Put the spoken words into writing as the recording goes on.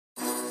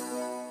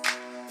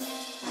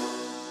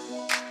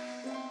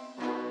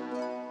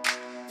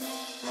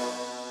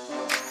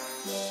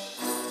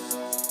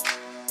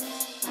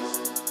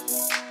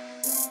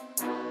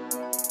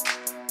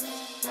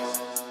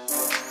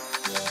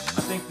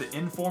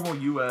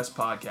Informal US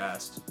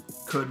podcast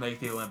could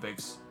make the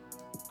Olympics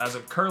as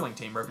a curling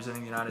team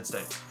representing the United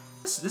States.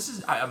 This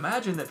is, I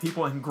imagine that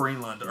people in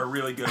Greenland are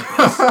really good at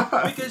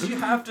this because you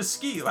have to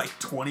ski like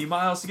 20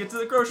 miles to get to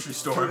the grocery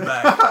store and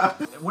back.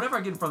 Whenever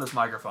I get in front of this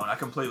microphone, I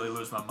completely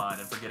lose my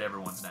mind and forget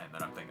everyone's name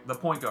that I'm thinking. The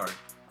point guard.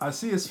 I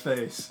see his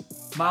face.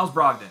 Miles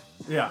Brogdon.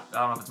 Yeah. I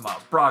don't know if it's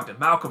Miles. Brogdon.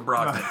 Malcolm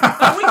Brogdon.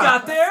 Oh, we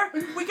got there.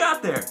 We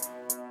got there.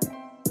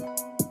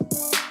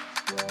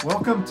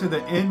 Welcome to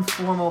the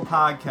Informal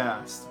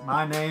Podcast.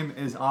 My name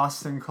is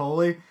Austin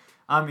Coley.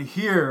 I'm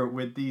here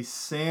with the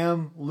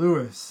Sam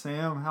Lewis.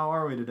 Sam, how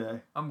are we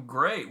today? I'm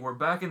great. We're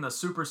back in the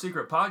super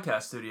secret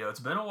podcast studio. It's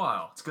been a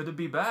while. It's good to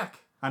be back.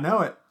 I know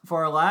it.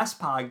 For our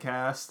last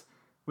podcast,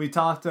 we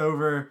talked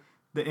over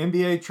the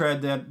NBA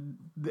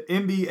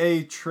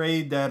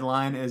trade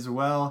deadline as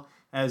well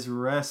as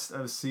rest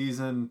of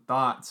season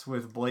thoughts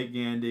with Blake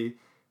Gandy.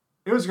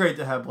 It was great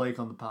to have Blake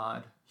on the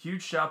pod.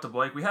 Huge shout to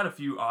Blake. We had a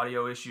few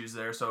audio issues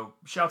there, so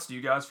shouts to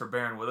you guys for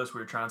bearing with us. We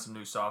were trying some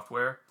new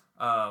software,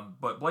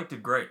 but Blake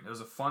did great. It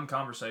was a fun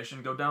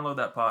conversation. Go download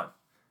that pod.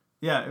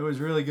 Yeah, it was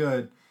really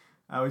good.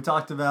 We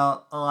talked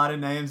about a lot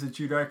of names that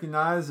you'd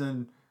recognize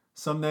and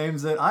some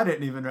names that I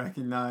didn't even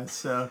recognize.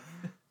 So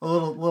a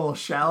little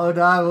shallow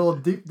dive, a little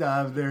deep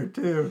dive there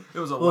too. It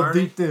was a little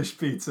deep dish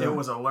pizza. It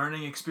was a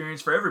learning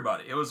experience for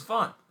everybody. It was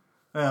fun.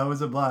 Yeah, it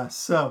was a blast.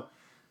 So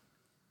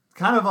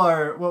kind of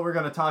what we're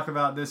going to talk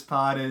about this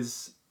pod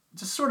is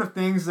just sort of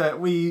things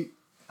that we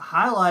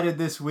highlighted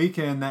this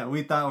weekend that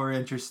we thought were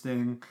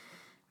interesting.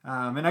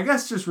 And I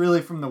guess just really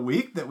from the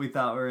week that we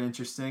thought were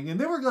interesting. And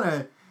then we're going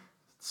to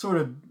sort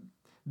of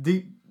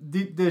deep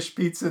dish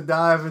pizza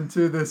dive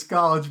into this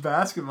college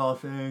basketball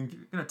thing.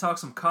 We're going to talk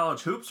some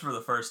college hoops for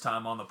the first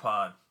time on the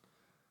pod.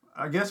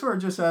 I guess we're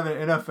just having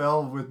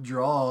NFL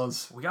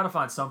withdrawals. We got to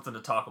find something to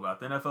talk about.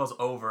 The NFL's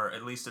over,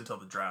 at least until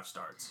the draft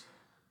starts.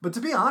 But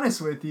to be honest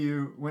with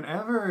you,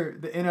 whenever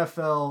the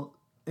NFL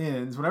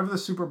ends, whenever the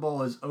Super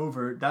Bowl is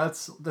over,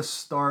 that's the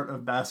start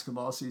of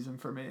basketball season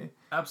for me.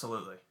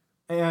 Absolutely.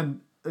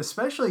 And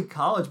especially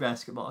college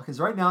basketball, because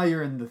right now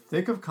you're in the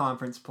thick of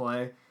conference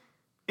play.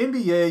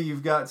 NBA,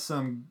 you've got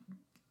some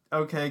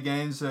okay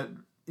games that,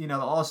 the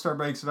All-Star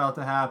break's about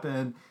to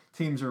happen.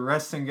 Teams are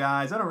resting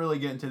guys. I don't really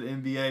get into the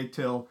NBA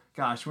till,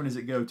 when does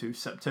it go to?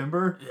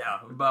 September? Yeah,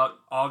 about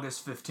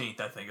August 15th,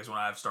 I think, is when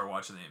I start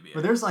watching the NBA.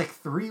 But there's like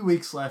 3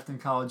 weeks left in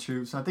college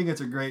hoops. I think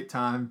it's a great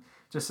time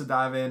just to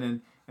dive in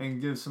and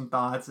give some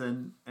thoughts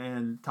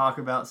and talk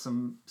about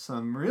some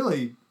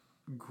really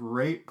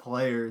great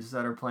players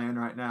that are playing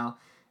right now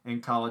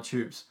in college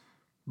hoops.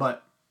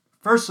 But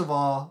first of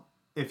all,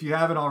 if you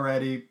haven't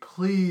already,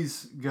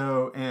 please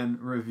go and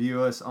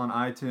review us on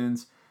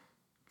iTunes.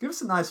 Give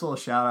us a nice little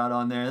shout out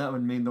on there. That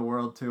would mean the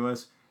world to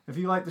us. If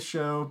you like the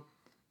show,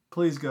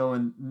 please go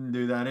and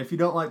do that. If you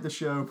don't like the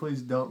show,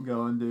 please don't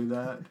go and do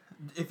that.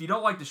 If you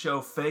don't like the show,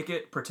 fake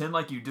it, pretend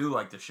like you do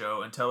like the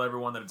show, and tell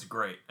everyone that it's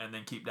great, and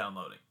then keep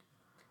downloading.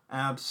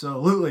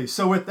 Absolutely.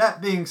 So with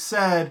that being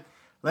said,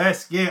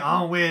 let's get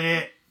on with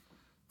it.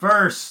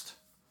 First,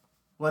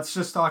 let's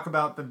just talk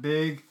about the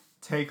big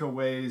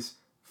takeaways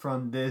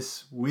from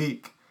this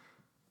week.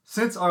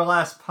 Since our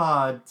last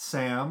pod,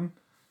 Sam,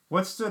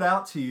 what stood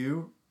out to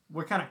you?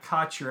 What kind of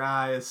caught your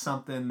eye as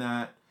something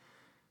that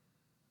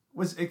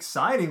was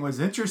exciting, was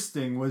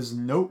interesting, was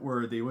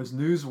noteworthy, was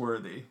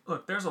newsworthy?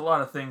 Look, there's a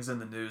lot of things in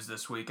the news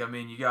this week. I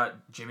mean, you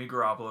got Jimmy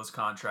Garoppolo's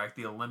contract.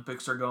 The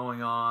Olympics are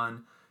going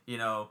on.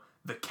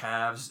 The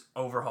Cavs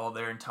overhauled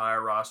their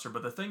entire roster.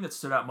 But the thing that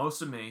stood out most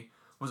to me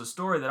was a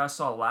story that I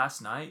saw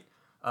last night.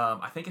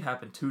 I think it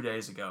happened 2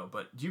 days ago.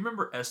 But do you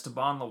remember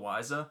Esteban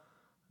Loaiza,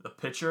 the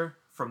pitcher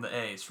from the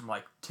A's from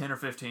like 10 or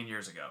 15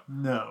 years ago?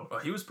 No. Well,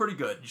 he was pretty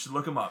good. You should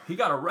look him up. He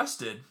got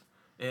arrested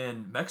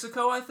in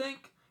Mexico, I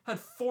think. Had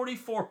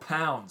 44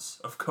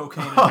 pounds of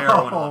cocaine and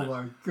heroin on it. Oh,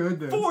 my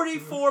goodness.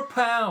 44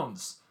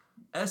 pounds!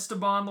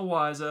 Esteban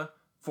Loaiza,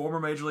 former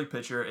Major League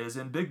pitcher, is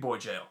in big boy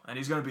jail, and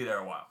he's going to be there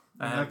a while.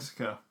 In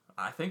Mexico.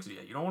 I think so,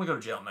 yeah. You don't want to go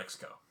to jail in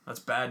Mexico. That's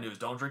bad news.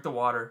 Don't drink the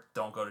water.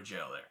 Don't go to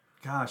jail there.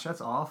 Gosh,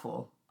 that's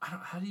awful.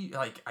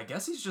 I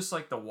guess he's just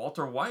like the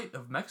Walter White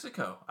of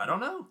Mexico. I don't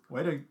know.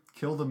 Way to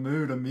kill the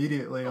mood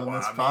immediately on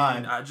this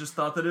pod. I just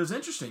thought that it was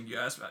interesting. You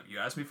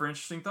asked me for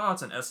interesting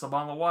thoughts, and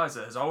Esteban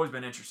Loaiza has always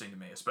been interesting to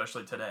me,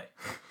 especially today.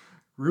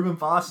 Reuben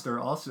Foster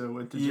also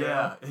went to jail.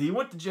 Yeah, he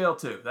went to jail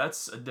too.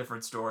 That's a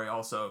different story.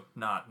 Also,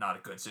 not a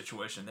good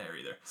situation there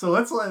either. So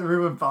let's let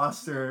Reuben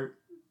Foster,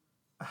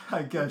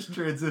 I guess,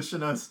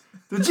 transition us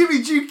to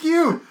Jimmy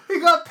GQ. He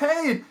got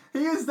paid.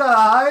 He is the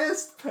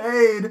highest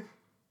paid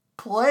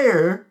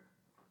player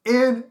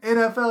in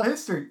NFL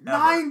history. Ever.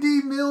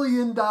 $90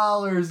 million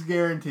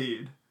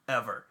guaranteed.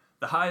 Ever.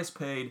 The highest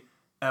paid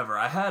ever.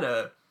 I had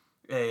a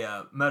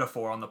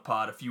metaphor on the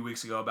pod a few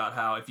weeks ago about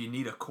how if you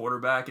need a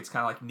quarterback, it's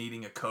kind of like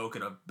needing a Coke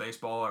at a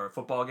baseball or a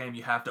football game.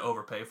 You have to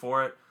overpay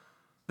for it.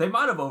 They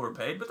might have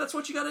overpaid, but that's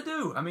what you got to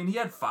do. I mean, he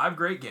had 5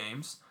 great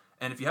games,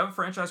 and if you have a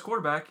franchise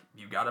quarterback,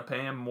 you got to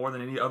pay him more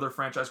than any other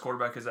franchise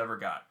quarterback has ever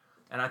got.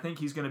 And I think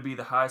he's going to be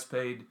the highest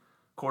paid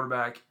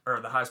quarterback or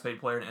the highest paid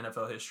player in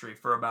NFL history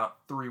for about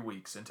 3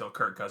 weeks until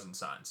Kirk Cousins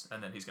signs,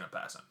 and then he's going to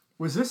pass him.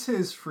 Was this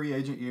his free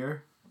agent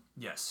year?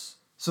 Yes.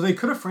 So they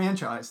could have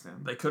franchised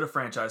him. They could have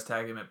franchise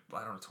tagged him at,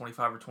 I don't know,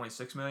 25 or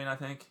 26 million, I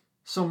think.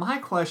 So my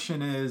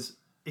question is,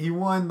 he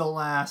won the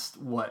last,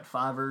 what,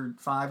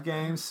 5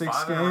 games, 6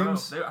 5 in a row.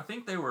 games? I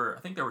think they were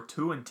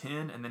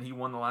 2-10, and then he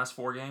won the last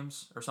 4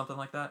 games or something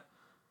like that.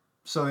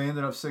 So they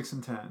ended up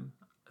 6-10.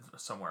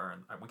 Somewhere,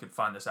 and we could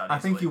find this out I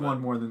easily, think he won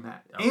more than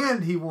that. Okay.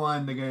 And he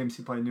won the games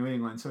he played New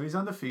England. So he's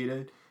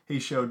undefeated. He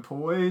showed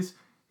poise.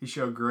 He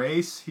showed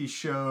grace. He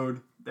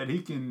showed that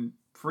he can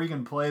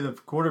freaking play the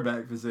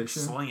quarterback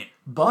position. Sling it.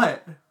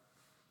 But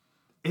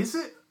is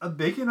it a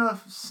big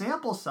enough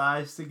sample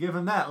size to give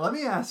him that? Let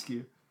me ask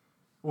you.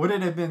 Would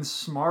it have been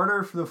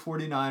smarter for the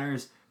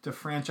 49ers to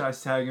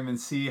franchise tag him and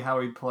see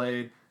how he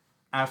played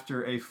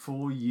after a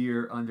full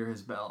year under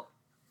his belt?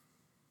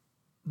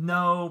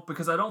 No,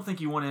 because I don't think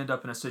you want to end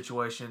up in a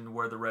situation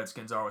where the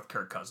Redskins are with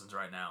Kirk Cousins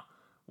right now,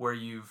 where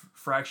you've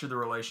fractured the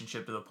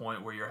relationship to the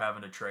point where you're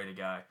having to trade a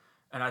guy.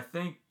 And I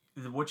think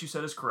what you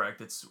said is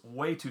correct. It's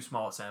way too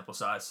small a sample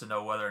size to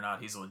know whether or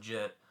not he's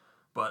legit,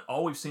 but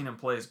all we've seen him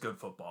play is good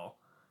football.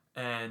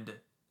 And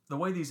the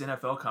way these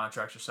NFL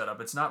contracts are set up,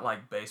 it's not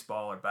like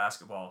baseball or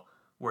basketball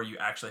where you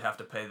actually have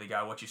to pay the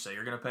guy what you say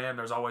you're going to pay him.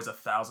 There's always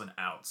 1,000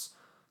 outs.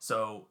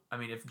 So, I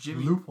mean, if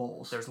Jimmy...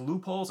 Loopholes. There's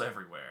loopholes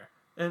everywhere.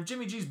 And if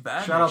Jimmy G's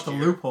bad Shout next out to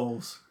year,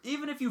 loopholes.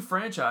 even if you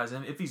franchise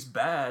him, if he's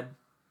bad,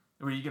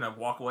 are you going to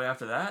walk away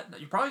after that?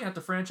 You're probably going to have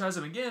to franchise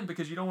him again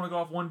because you don't want to go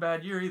off one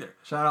bad year either.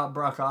 Shout out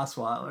Brock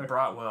Osweiler.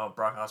 Brock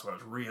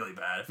Osweiler's really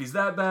bad. If he's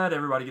that bad,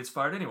 everybody gets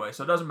fired anyway,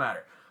 so it doesn't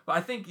matter. But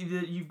I think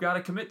you've got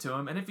to commit to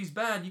him, and if he's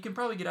bad, you can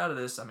probably get out of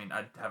this. I mean,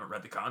 I haven't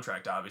read the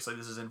contract, obviously.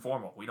 This is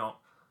informal. We don't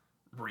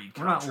read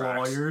contracts. We're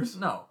not lawyers.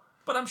 No.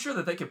 But I'm sure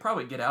that they could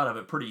probably get out of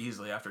it pretty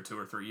easily after 2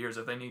 or 3 years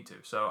if they need to.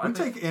 So We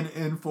take an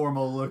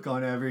informal look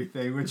on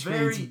everything, which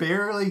means Very-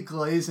 barely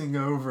grazing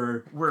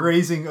over we're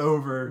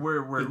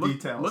the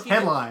details. looking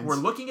Headlines. We're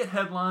looking at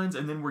headlines,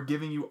 and then we're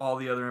giving you all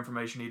the other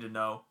information you need to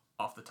know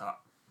off the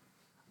top.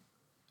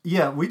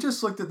 Yeah, we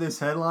just looked at this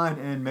headline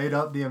and made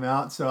up the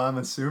amount, so I'm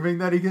assuming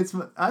that he gets...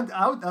 I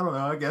don't know,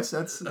 I guess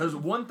that's... It was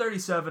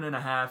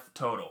 137.5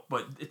 total,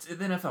 but it's the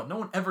NFL. No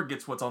one ever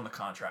gets what's on the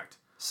contract.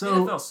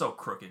 So, the NFL's so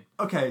crooked.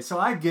 okay, so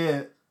I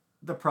get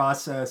the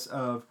process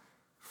of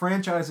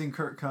franchising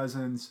Kirk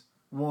Cousins,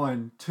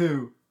 1,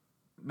 2,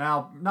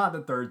 now not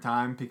the third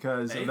time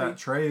because Maybe. of that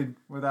trade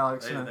with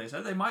Alex Smith. They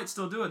said they might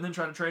still do it and then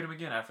try to trade him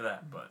again after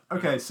that. But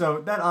Okay,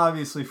 so that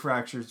obviously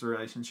fractures the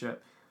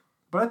relationship.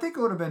 But I think it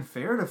would have been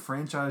fair to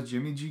franchise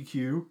Jimmy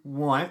GQ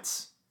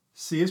once,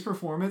 see his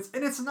performance,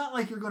 and it's not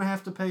like you're going to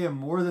have to pay him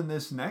more than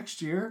this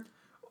next year.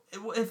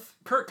 if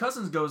Kirk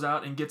Cousins goes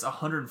out and gets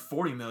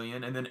 $140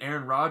 million and then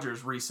Aaron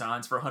Rodgers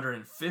re-signs for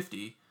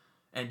 $150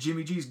 and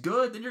Jimmy G's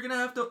good, then you're going to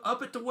have to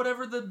up it to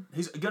whatever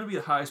he's going to be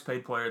the highest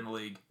paid player in the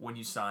league when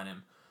you sign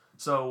him.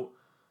 So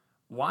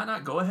why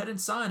not go ahead and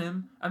sign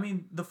him? I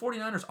mean, the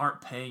 49ers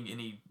aren't paying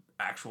any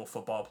actual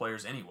football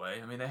players anyway.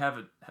 I mean, they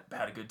haven't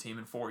had a good team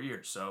in 4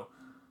 years. So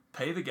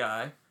pay the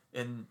guy,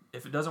 and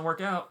if it doesn't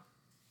work out,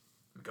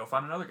 go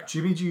find another guy.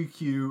 Jimmy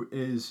GQ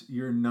is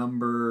your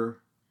number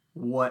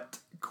what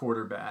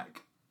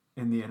quarterback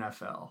in the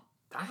NFL?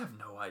 I have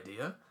no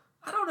idea.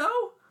 I don't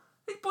know.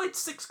 He played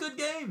 6 good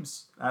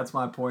games. That's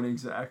my point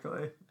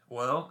exactly.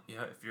 Well,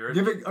 yeah, if you're...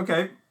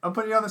 Okay, I'm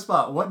putting you on the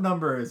spot. What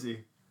number is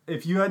he?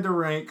 If you had to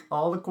rank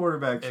all the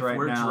quarterbacks if right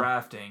we're now.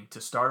 drafting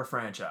to start a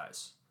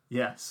franchise,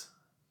 Yes.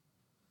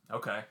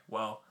 okay,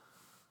 well,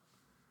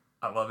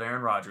 I love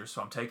Aaron Rodgers,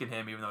 so I'm taking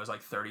him even though he's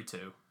like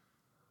 32.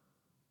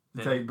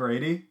 Then- Take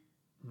Brady.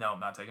 No, I'm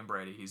not taking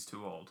Brady. He's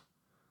too old.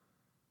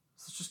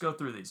 So let's just go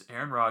through these.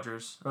 Aaron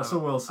Rodgers.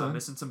 Russell Wilson. I'm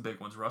missing some big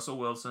ones. Russell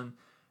Wilson.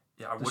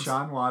 Yeah, I would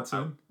Deshaun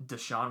Watson.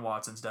 Deshaun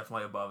Watson's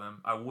definitely above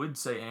him. I would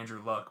say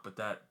Andrew Luck, but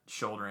that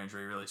shoulder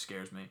injury really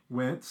scares me.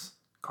 Wentz.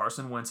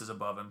 Carson Wentz is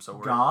above him, so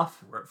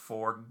Goff. we're at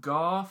 4.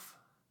 Goff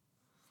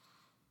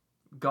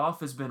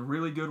has been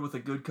really good with a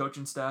good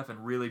coaching staff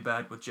and really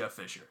bad with Jeff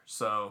Fisher.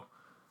 So,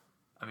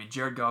 I mean,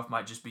 Jared Goff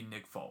might just be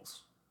Nick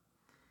Foles.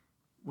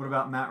 What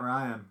about Matt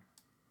Ryan?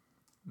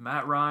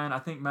 Matt Ryan, I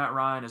think Matt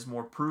Ryan is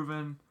more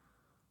proven,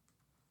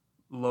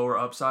 lower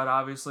upside,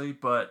 obviously,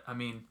 but, I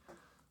mean,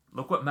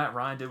 look what Matt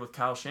Ryan did with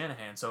Kyle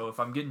Shanahan. So if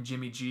I'm getting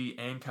Jimmy G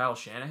and Kyle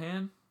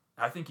Shanahan,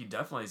 I think he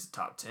definitely is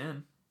top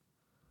 10.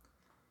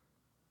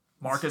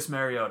 Marcus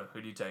Mariota,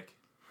 who do you take?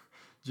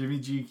 Jimmy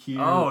GQ.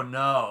 Oh,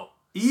 no.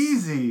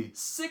 Easy.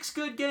 6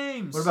 good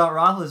games. What about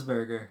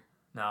Roethlisberger?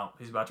 No,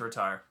 he's about to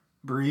retire.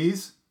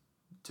 Breeze.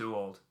 Too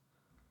old.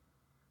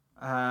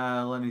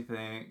 Let me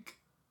think.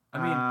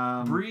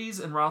 I mean, Breeze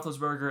and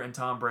Roethlisberger and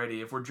Tom Brady,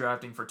 if we're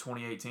drafting for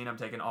 2018, I'm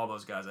taking all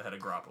those guys ahead of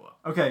Garoppolo.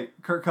 Okay,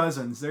 Kirk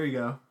Cousins. There you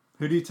go.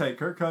 Who do you take,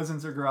 Kirk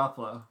Cousins or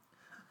Garoppolo?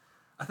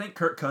 I think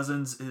Kirk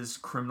Cousins is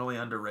criminally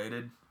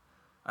underrated.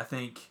 I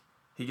think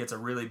he gets a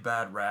really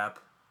bad rap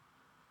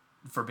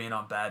for being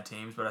on bad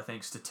teams, but I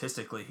think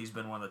statistically he's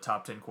been one of the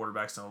top 10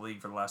 quarterbacks in the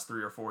league for the last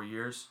 3 or 4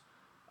 years.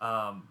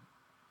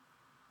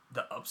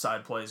 The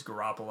upside plays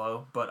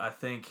Garoppolo, but I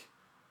think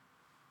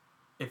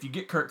if you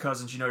get Kirk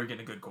Cousins, you know you're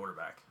getting a good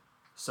quarterback.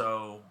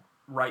 So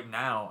right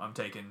now, I'm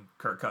taking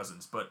Kirk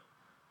Cousins, but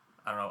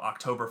I don't know,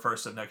 October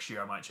 1st of next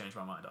year, I might change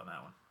my mind on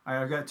that one. All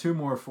right, I've got two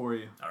more for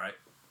you. All right.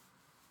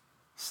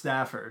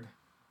 Stafford.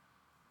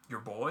 Your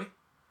boy?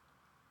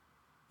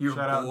 Shout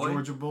out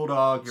Georgia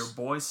Bulldogs. Your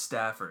boy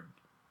Stafford.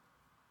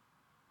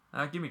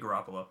 Give me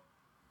Garoppolo.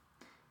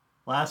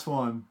 Last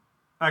one.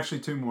 Actually,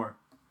 two more.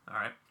 All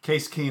right.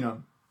 Case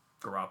Keenum.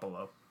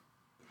 Garoppolo.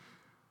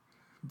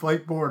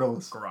 Blake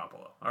Bortles.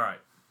 Garoppolo. All right.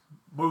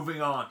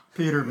 Moving on.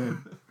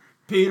 Peterman.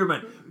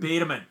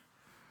 Peterman.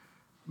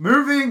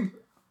 Moving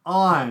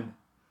on.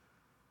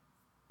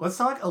 Let's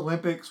talk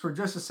Olympics for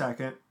just a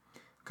second,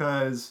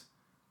 because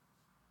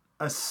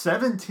a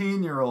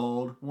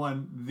 17-year-old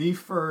won the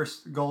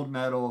first gold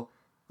medal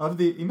of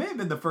the... He may have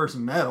been the first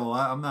medal.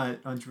 I'm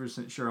not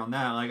 100% sure on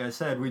that. Like I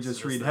said, we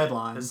just read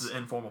headlines. This is an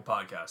informal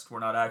podcast. We're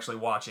not actually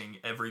watching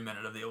every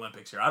minute of the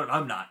Olympics here.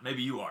 I'm not.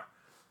 Maybe you are.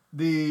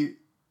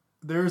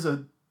 There's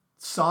a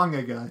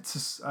Tsonga. It's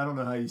just, I don't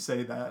know how you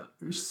say that.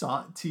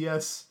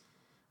 T.S.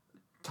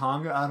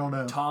 Tonga? I don't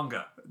know.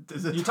 Tonga.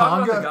 Is it you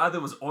Tonga? talking about the guy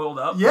that was oiled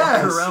up?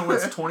 Yes. Walking around when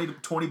it's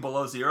 20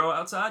 below zero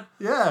outside?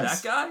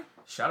 Yes. That guy?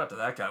 Shout out to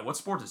that guy. What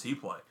sport does he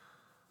play?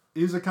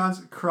 He was a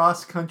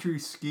cross-country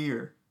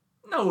skier.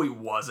 No, he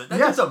wasn't.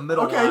 That's a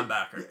middle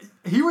linebacker.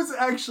 He was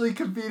actually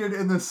competed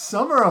in the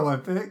Summer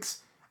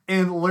Olympics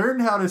and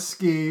learned how to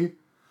ski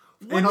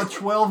in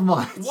 12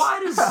 months. Why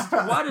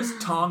does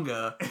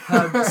Tonga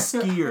have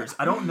skiers?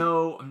 I don't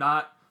know. I'm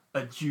not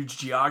a huge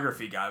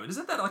geography guy, but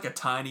isn't that like a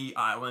tiny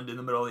island in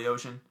the middle of the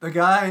ocean? The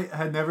guy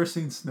had never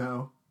seen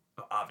snow.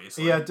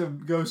 Obviously. He had to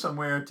go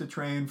somewhere to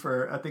train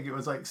for, I think it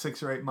was like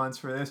 6 or 8 months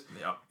for this.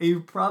 Yeah. He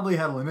probably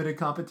had limited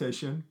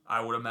competition.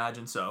 I would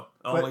imagine so.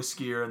 Only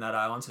skier in that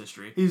island's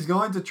history. He's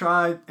going to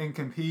try and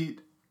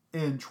compete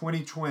in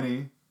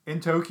 2020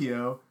 in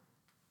Tokyo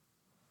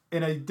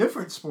in a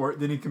different sport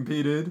than he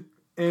competed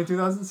in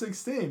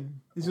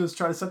 2016. He's going to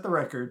try to set the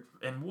record.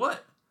 And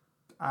what?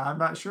 I'm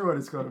not sure what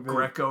it's going to be.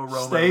 Greco-Roman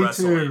wrestling.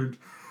 Stay tuned.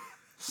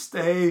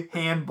 Stay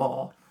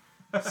handball.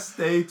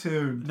 Stay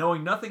tuned.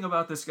 Knowing nothing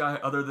about this guy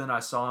other than I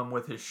saw him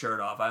with his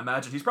shirt off, I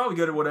imagine he's probably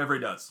good at whatever he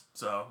does.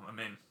 So, I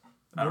mean,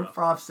 I don't know.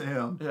 Props to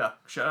him. Yeah,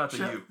 shout out to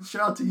you.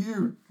 Shout out to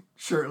you,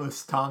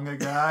 shirtless Tonga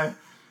guy.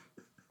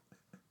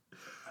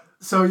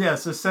 So,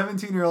 yes, a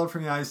 17-year-old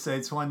from the United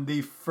States won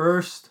the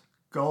first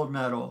gold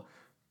medal.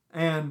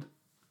 And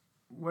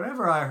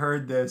whenever I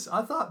heard this,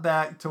 I thought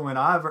back to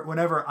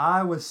whenever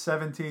I was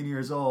 17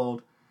 years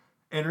old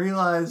and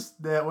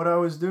realized that what I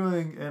was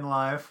doing in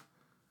life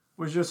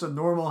was just a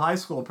normal high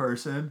school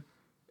person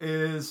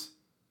is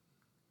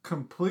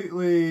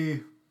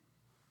completely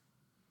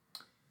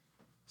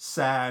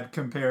sad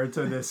compared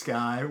to this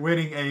guy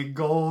winning a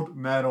gold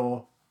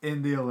medal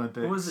in the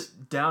Olympics. What was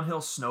it?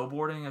 Downhill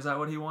snowboarding? Is that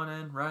what he won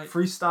in, right?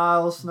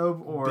 Freestyle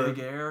snowboard. Big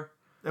air?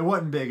 It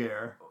wasn't big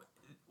air.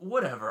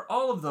 Whatever.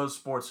 All of those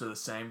sports are the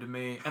same to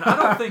me. And I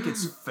don't think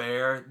it's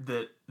fair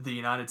that the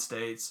United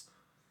States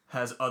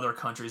has other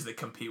countries that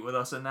compete with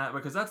us in that,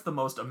 because that's the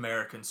most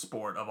American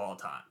sport of all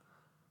time.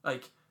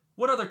 Like,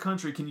 what other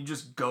country can you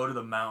just go to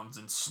the mountains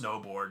and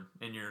snowboard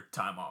in your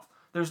time off?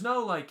 There's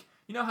no, like,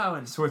 you know how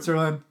in...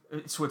 Switzerland?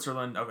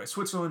 Okay,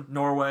 Switzerland,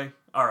 Norway.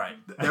 All right,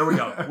 there we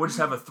go. We'll just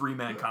have a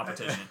 3-man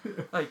competition.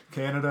 Like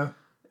Canada.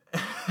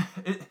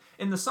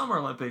 In the Summer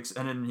Olympics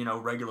and in,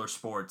 regular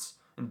sports,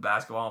 in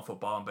basketball and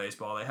football and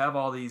baseball, they have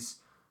all these,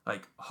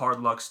 like,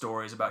 hard luck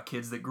stories about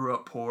kids that grew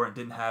up poor and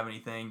didn't have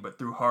anything, but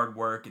through hard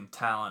work and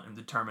talent and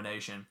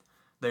determination,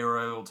 they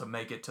were able to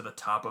make it to the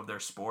top of their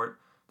sport.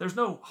 There's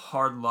no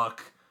hard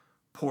luck,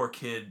 poor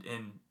kid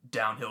in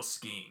downhill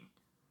skiing.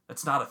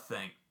 That's not a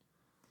thing.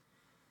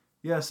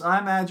 Yes, I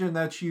imagine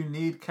that you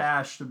need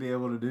cash to be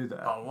able to do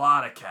that. A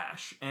lot of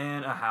cash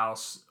and a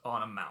house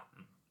on a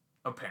mountain,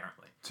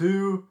 apparently.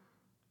 2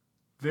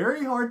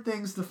 very hard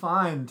things to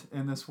find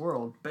in this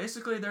world.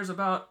 Basically, there's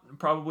about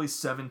probably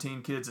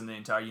 17 kids in the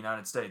entire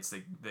United States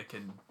that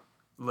can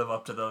live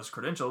up to those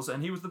credentials,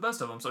 and he was the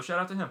best of them, so shout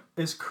out to him.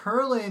 Is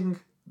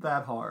curling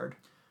that hard?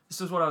 This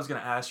is what I was going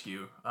to ask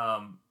you.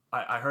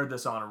 I heard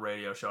this on a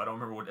radio show. I don't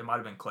remember it might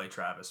have been Clay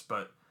Travis,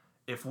 but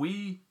if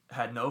we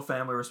had no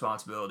family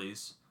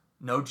responsibilities,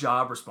 no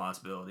job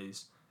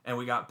responsibilities, and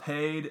we got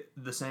paid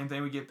the same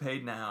thing we get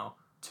paid now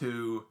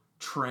to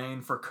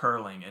train for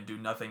curling and do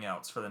nothing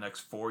else for the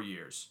next 4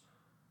 years,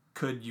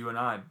 could you and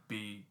I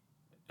be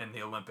in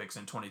the Olympics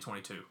in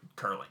 2022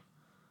 curling?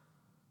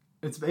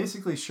 It's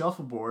basically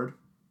shuffleboard.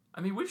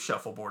 I mean, we've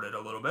shuffleboarded a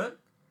little bit.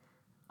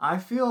 I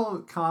feel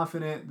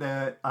confident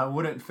that I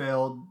wouldn't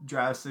fail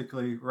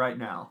drastically right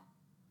now.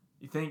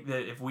 You think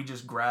that if we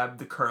just grabbed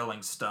the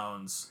curling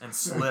stones and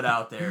slid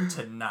out there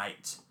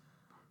tonight,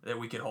 that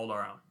we could hold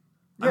our own?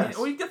 Yes.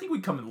 I think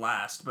we'd come in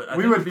last, but I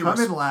we think would come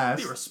in last.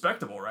 It'd be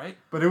respectable, right?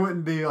 But it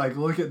wouldn't be like,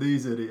 look at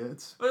these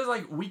idiots. But it's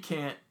like, we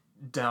can't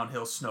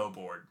downhill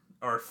snowboard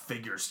or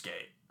figure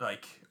skate,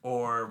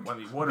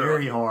 what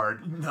Very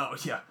hard. No,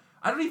 yeah.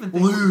 I don't even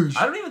think luge.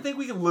 I don't even think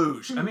we can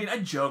luge. I mean, I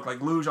joke,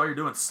 like, luge, all you're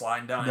doing is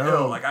sliding down a No.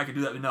 hill. Like, I could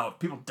do that, but no,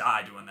 people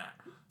die doing that.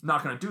 I'm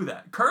not going to do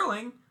that.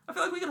 Curling, I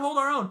feel like we can hold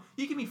our own.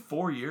 You give me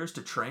 4 years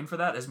to train for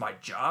that as my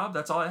job.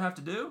 That's all I have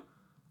to do.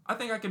 I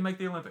think I can make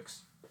the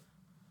Olympics.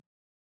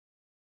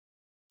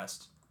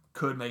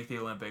 Could make the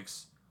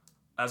Olympics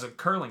as a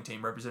curling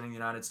team representing the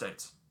United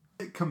States.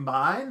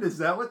 Combined? Is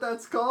that what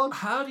that's called?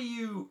 How do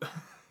you...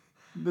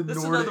 The This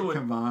is Nordic another one.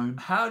 combined.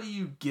 How do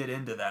you get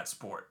into that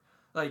sport?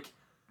 Like,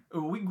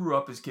 we grew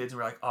up as kids and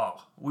we're like,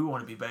 oh, we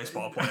want to be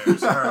baseball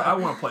players. Or I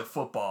want to play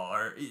football.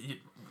 Or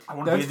I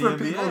want to be That's in the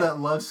for NBA. people that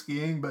love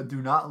skiing but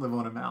do not live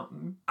on a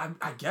mountain.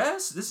 I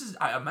guess this is.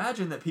 I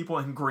imagine that people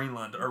in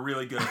Greenland are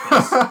really good at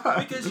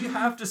this because you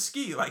have to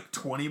ski like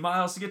 20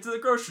 miles to get to the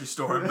grocery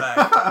store and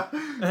back,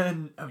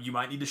 and you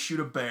might need to shoot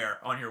a bear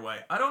on your way.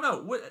 I don't know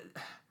what.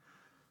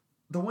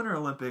 The Winter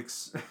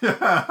Olympics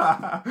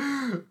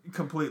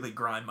completely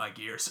grind my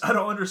gears. I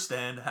don't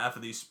understand half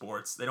of these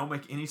sports. They don't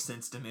make any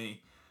sense to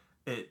me.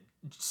 It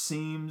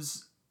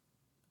seems.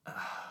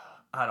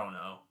 I don't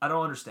know. I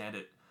don't understand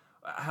it.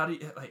 How do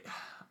you like?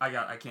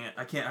 I can't.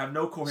 I have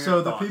no coherent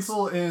So the thoughts.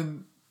 people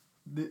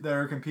that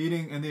are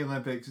competing in the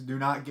Olympics do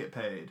not get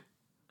paid.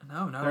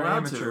 No, not They're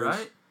allowed to, amateurs.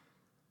 right?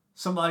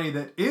 Somebody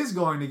that is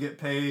going to get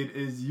paid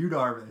is Yu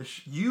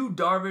Darvish. Yu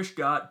Darvish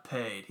got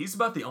paid. He's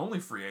about the only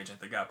free agent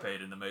that got paid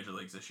in the major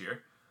leagues this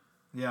year.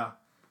 Yeah.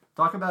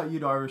 Talk about Yu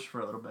Darvish for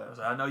a little bit.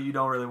 I know you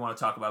don't really want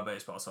to talk about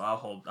baseball, so I'll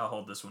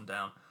hold this one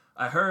down.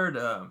 I heard,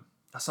 I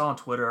saw on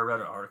Twitter, I read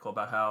an article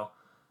about how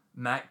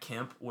Matt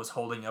Kemp was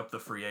holding up the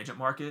free agent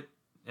market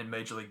in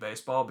Major League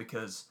Baseball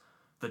because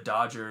the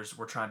Dodgers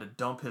were trying to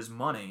dump his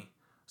money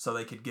so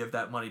they could give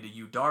that money to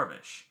Yu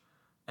Darvish.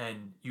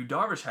 And Yu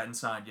Darvish hadn't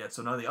signed yet,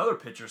 so none of the other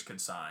pitchers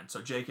could sign.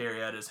 So Jake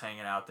Arrieta is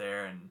hanging out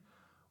there, and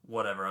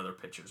whatever other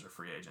pitchers are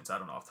free agents. I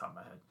don't know off the top of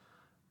my head.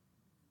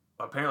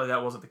 Apparently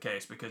that wasn't the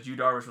case because Yu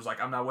Darvish was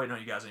like, I'm not waiting on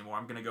you guys anymore.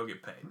 I'm going to go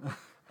get paid.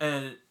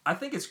 And I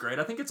think it's great.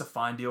 I think it's a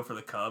fine deal for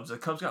the Cubs. The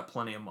Cubs got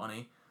plenty of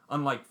money.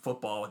 Unlike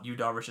football, Yu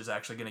Darvish is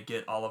actually going to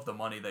get all of the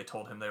money they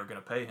told him they were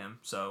going to pay him.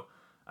 So,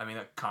 I mean,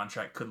 that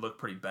contract could look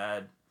pretty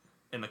bad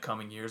in the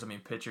coming years. I mean,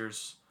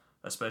 pitchers,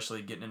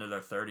 especially getting into their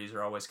 30s,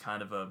 are always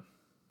kind of a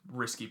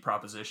risky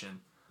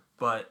proposition.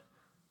 But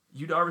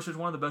Yu Darvish is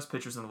one of the best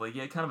pitchers in the league. He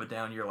had kind of a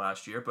down year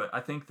last year, but I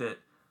think that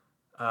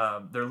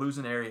they're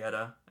losing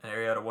Arrieta, and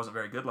Arrieta wasn't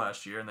very good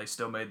last year, and they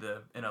still made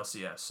the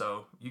NLCS.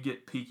 So you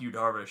get peak Yu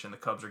Darvish, and the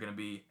Cubs are going to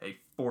be a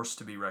force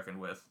to be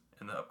reckoned with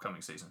in the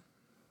upcoming season.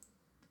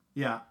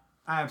 Yeah,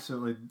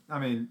 absolutely. I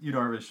mean, Yu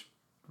Darvish,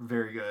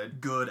 very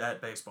good. Good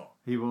at baseball.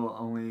 He will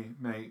only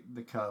make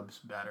the Cubs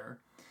better.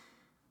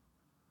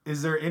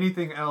 Is there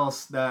anything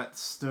else that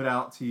stood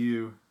out to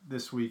you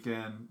this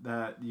weekend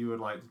that you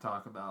would like to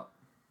talk about?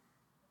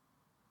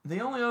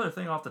 The only other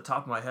thing off the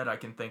top of my head I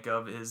can think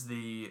of is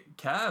the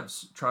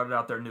Cavs trotted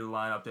out their new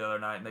lineup the other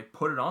night, and they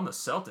put it on the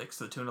Celtics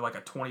to the tune of like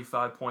a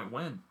 25-point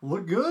win.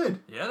 Look good.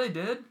 Yeah, they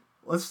did.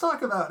 Let's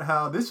talk about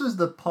how this was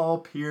the Paul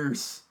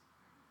Pierce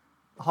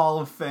Hall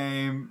of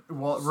Fame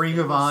Ring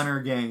of Honor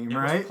game, It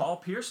right? was Paul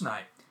Pierce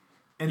night.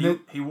 And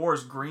He wore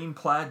his green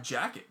plaid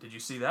jacket. Did you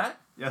see that?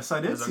 yes, I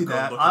did was a see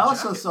that. good-looking I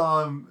also jacket.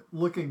 saw him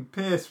looking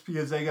pissed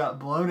because they got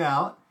blown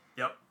out,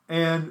 Yep.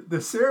 and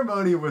the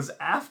ceremony was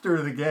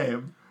after the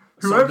game.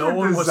 So no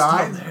one was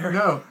still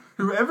there.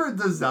 Whoever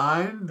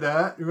designed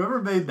that,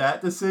 whoever made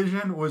that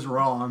decision was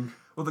wrong.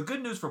 Well, the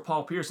good news for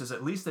Paul Pierce is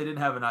at least they didn't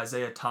have an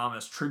Isaiah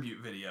Thomas tribute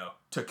video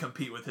to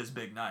compete with his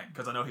big night,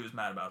 because I know he was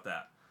mad about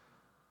that.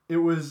 It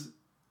was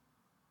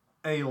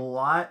a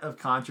lot of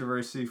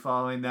controversy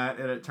following that,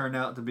 and it turned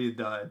out to be a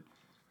dud.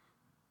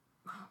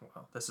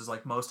 Well, this is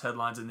like most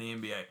headlines in the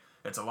NBA.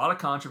 It's a lot of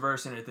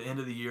controversy, and at the end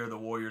of the year, the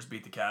Warriors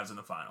beat the Cavs in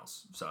the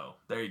finals. So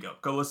there you go.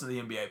 Go listen to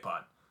the NBA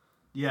pod.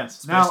 Yes.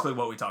 It's Now, basically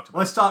what we talked about.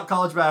 let's talk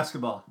college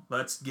basketball.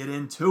 Let's get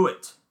into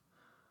it.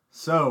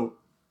 So,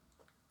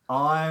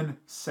 on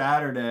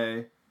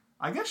Saturday,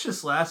 I guess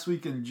just last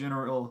week in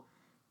general,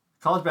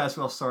 college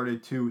basketball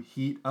started to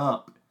heat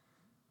up.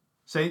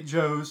 St.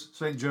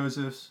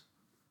 Joseph's,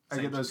 I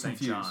get those St.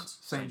 confused. John's.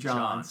 St.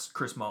 John's.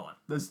 Chris Mullen.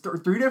 There's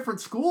three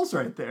different schools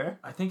right there.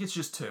 I think it's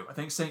just two. I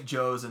think St.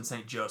 Joe's and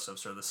St.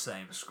 Joseph's are the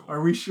same school.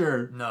 Are we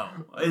sure? No.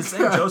 Is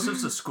St.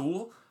 Joseph's a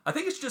school? I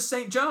think it's just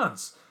St.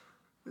 John's.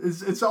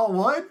 It's all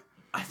one?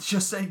 It's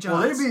just St.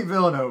 John's. Well, they beat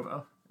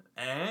Villanova.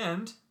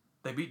 And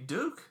they beat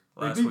Duke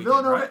They last beat weekend,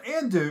 Villanova right?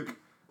 and Duke.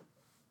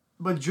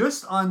 But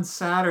just on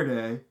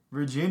Saturday,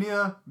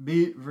 Virginia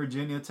beat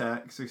Virginia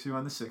Tech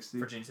 61-60.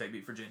 Virginia Tech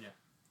beat Virginia.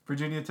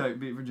 Virginia Tech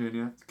beat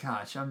Virginia.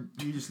 Gosh,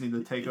 you just need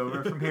to take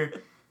over from here.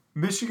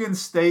 Michigan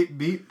State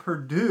beat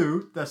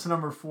Purdue. That's the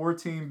number 4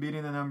 team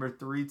beating the number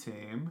 3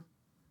 team.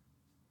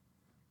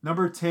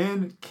 Number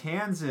 10,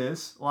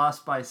 Kansas,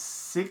 lost by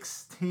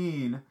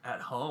 16.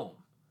 At home,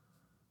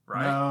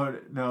 right?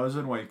 No, it was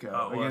in Waco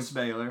Oh, it against was.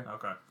 Baylor.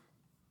 Okay.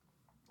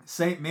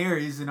 St.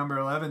 Mary's, the number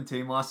 11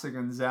 team, lost to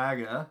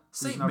Gonzaga. who's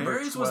St. number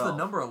Mary's was the 12.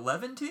 number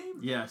 11 team?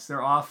 Yes,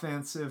 their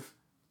offensive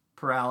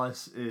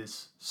paralysis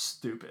is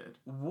stupid.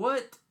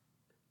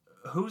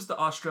 Who's the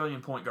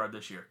Australian point guard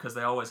this year? Because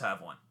they always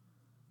have one.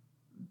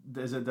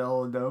 Is it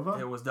Dellavedova?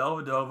 It was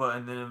Dellavedova,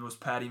 and then it was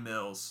Patty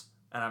Mills.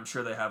 And I'm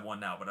sure they have one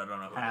now, but I don't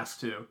know who it is. Has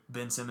to.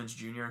 Ben Simmons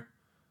Jr.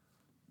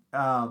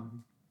 The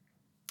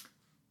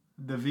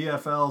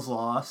VFLs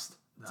lost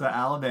to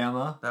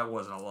Alabama. That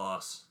wasn't a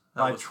loss.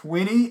 By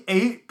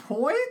 28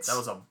 points? That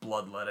was a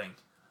bloodletting.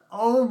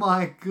 Oh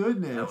my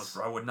goodness.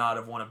 I would not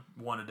have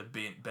wanted to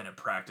been at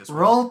practice.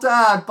 Roll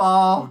Tide,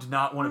 Paul. I did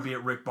not want to be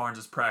at Rick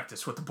Barnes'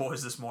 practice with the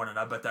boys this morning.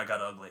 I bet that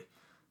got ugly.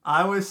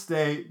 Iowa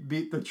State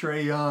beat the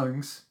Trae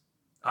Youngs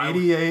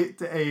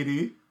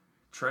 88-80.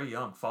 Trae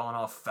Young falling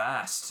off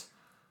fast.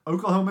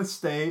 Oklahoma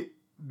State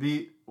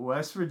beat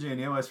West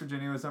Virginia. West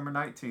Virginia was number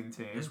 19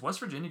 team. Is West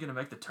Virginia going to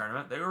make the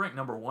tournament? They were ranked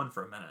number 1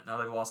 for a minute. Now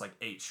they've lost like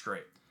 8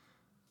 straight.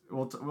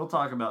 We'll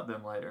talk about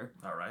them later.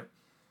 All right.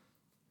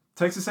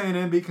 Texas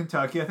A&M beat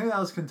Kentucky. I think that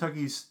was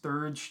Kentucky's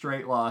 3rd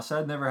straight loss.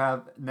 That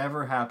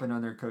never happened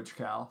under Coach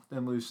Cal.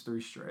 Them lose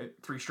 3 straight.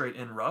 3 straight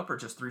in Rupp or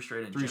just 3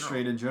 straight in 3 general? 3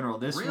 straight in general.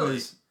 This really?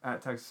 was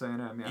at Texas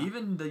A&M, yeah.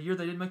 Even the year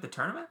they didn't make the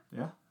tournament?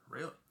 Yeah.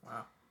 Really?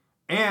 Wow.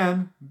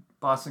 And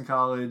Boston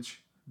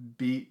College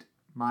beat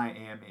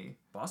Miami.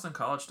 Boston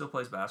College still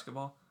plays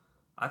basketball?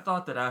 I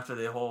thought that after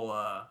the whole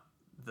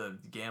the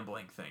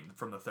gambling thing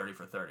from the 30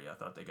 for 30, I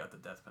thought they got the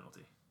death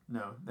penalty.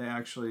 No, they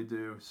actually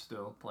do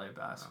still play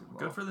basketball.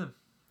 Good for them.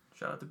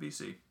 Shout out to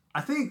BC.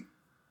 I think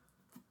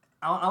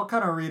I'll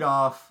kind of read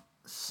off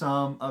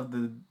some of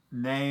the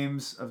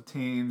names of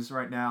teams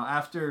right now.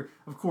 After,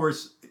 of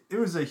course, it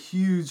was a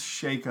huge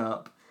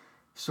shakeup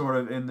sort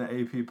of in the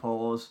AP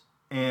polls,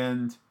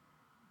 and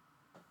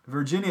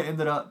Virginia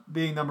ended up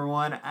being number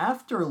 1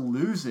 after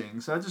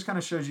losing. So that just kind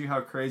of shows you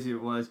how crazy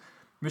it was.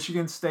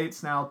 Michigan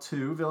State's now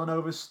 2.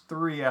 Villanova's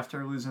 3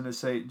 after losing to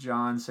St.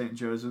 John's, St.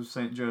 Joseph's,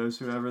 St. Joe's,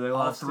 whoever they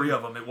lost. All 3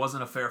 of them. It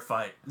wasn't a fair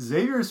fight.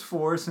 Xavier's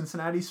 4.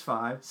 Cincinnati's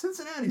 5.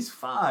 Cincinnati's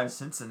 5.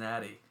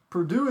 Cincinnati.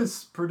 Purdue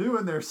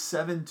in their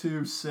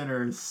 7-2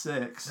 center is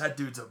 6. That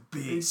dude's a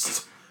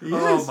beast. He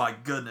oh is. my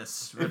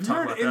goodness. We're going to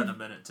talk about that in a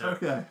minute too.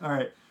 Okay, all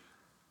right.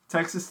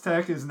 Texas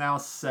Tech is now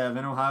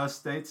 7. Ohio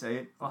State's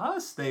 8. Ohio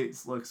State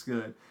looks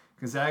good.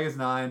 Gonzaga's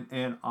 9,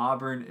 and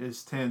Auburn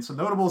is 10. So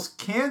notables,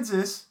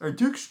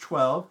 Duke's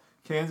 12.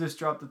 Kansas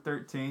dropped to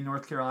 13.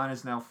 North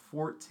Carolina's now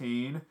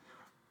 14.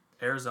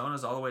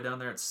 Arizona's all the way down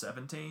there at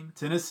 17.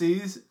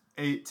 Tennessee's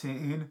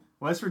 18.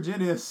 West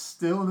Virginia is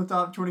still in the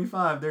top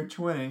 25. They're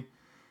 20.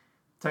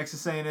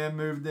 Texas A&M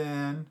moved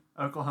in.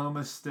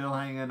 Oklahoma's still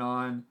hanging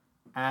on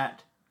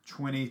at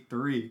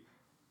 23.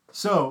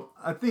 So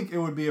I think it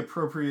would be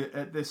appropriate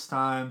at this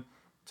time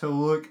to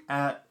look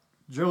at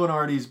Joe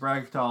Lunardi's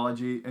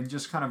bracketology and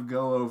just kind of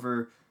go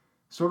over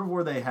sort of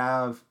where they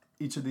have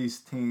each of these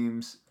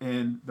teams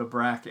in the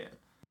bracket.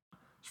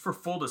 For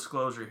full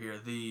disclosure here,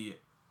 the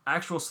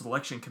actual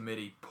selection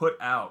committee put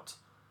out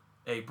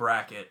a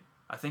bracket,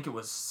 I think it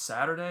was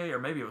Saturday or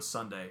maybe it was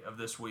Sunday of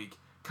this week,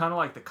 kind of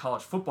like the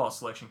college football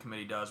selection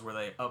committee does, where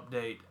they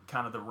update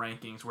kind of the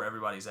rankings where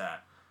everybody's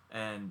at.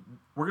 And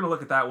we're going to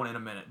look at that one in a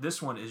minute.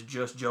 This one is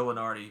just Joe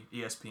Lunardi,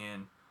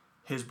 ESPN,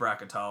 his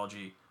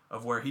bracketology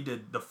of where he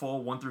did the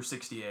full 1 through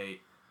 68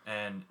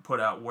 and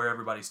put out where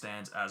everybody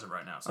stands as of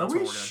right now. So Are that's we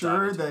what we're going to sure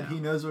dive into that now. he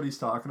knows what he's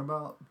talking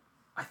about?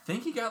 I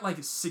think he got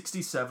like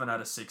 67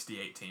 out of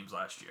 68 teams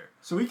last year.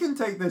 So we can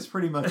take this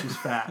pretty much as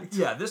fact.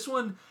 Yeah, this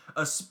one,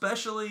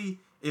 especially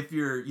if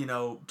you're,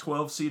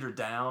 12 seed or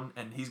down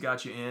and he's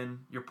got you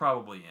in, you're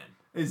probably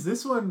in. Is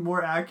this one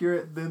more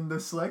accurate than the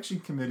selection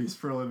committee's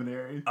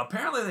preliminary?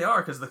 Apparently they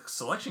are, because the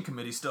selection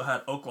committee still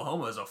had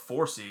Oklahoma as a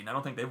 4 seed, and I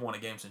don't think they've won a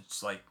game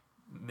since like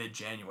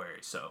mid-January.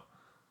 So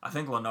I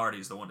think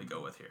Lunardi's the one to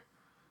go with here.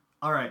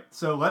 All right,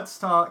 so let's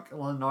talk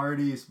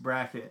Lunardi's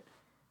bracket.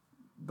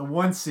 The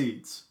 1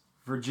 seeds: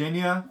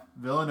 Virginia,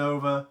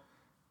 Villanova,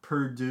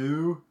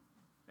 Purdue,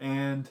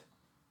 and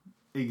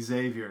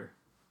Xavier.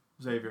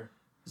 Xavier,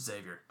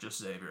 just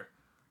Xavier.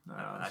 No,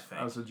 I think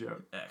that was a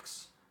joke.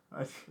 X.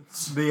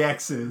 The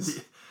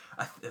X's.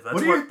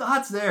 What are your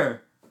thoughts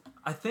there?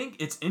 I think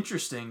it's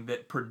interesting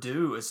that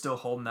Purdue is still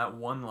holding that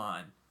 1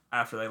 line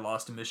after they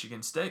lost to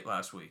Michigan State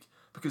last week.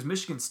 Because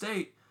Michigan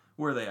State,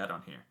 where are they at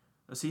on here?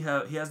 Does he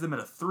has them at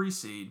a 3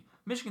 seed.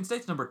 Michigan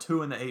State's number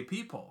 2 in the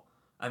AP poll.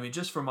 I mean,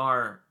 just from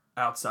our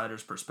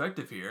outsider's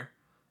perspective here,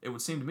 it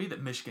would seem to me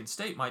that Michigan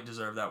State might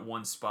deserve that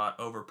 1 spot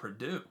over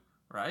Purdue,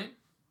 right?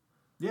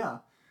 Yeah,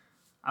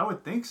 I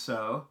would think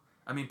so.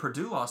 I mean,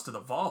 Purdue lost to the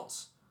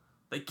Vols.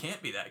 They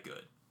can't be that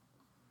good.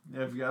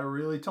 They've got a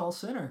really tall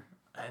center.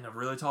 And a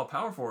really tall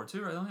power forward,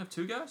 too, right? They only have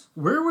 2 guys?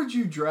 Where would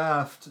you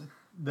draft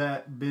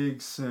that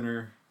big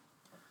center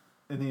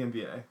in the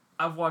NBA?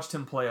 I've watched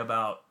him play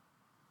about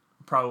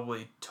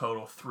probably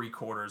total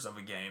 3/4 of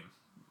a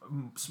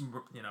game,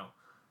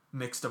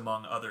 mixed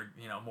among other,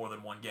 more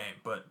than one game,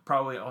 but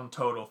probably on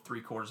total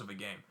 3/4 of a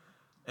game.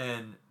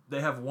 And they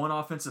have one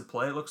offensive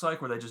play, it looks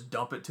like, where they just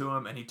dump it to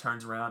him and he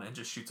turns around and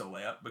just shoots a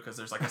layup because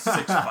there's like a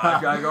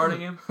 6'5" guy guarding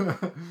him.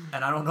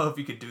 And I don't know if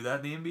you could do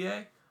that in the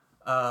NBA.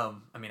 I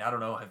don't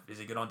know. Is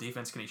he good on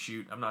defense? Can he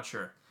shoot? I'm not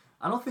sure.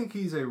 I don't think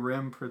he's a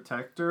rim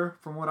protector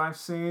from what I've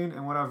seen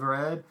and what I've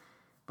read,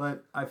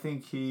 but I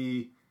think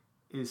he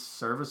is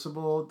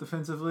serviceable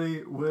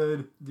defensively.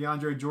 Would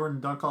DeAndre Jordan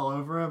dunk all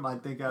over him? I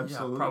think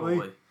absolutely. Yeah,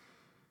 probably.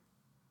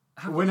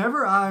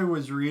 Whenever I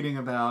was reading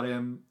about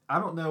him, I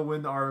don't know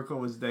when the article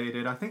was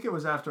dated. I think it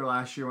was after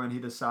last year when he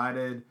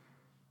decided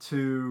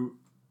to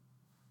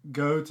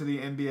go to the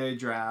NBA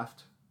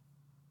draft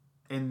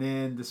and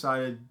then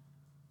decided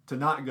to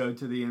not go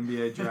to the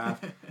NBA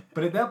draft.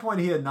 But at that point,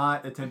 he had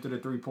not attempted a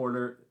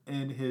three-pointer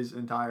in his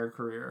entire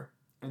career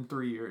in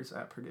 3 years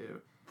at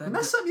Purdue. And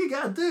that's something you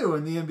got to do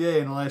in the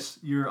NBA unless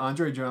you're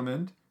Andre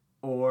Drummond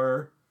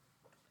or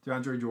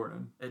DeAndre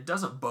Jordan. It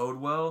doesn't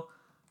bode well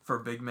for a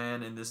big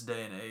man in this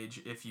day and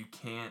age if you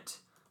can't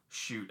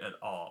shoot at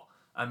all.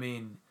 I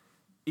mean,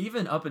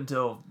 even up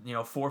until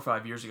 4 or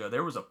 5 years ago,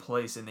 there was a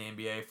place in the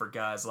NBA for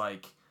guys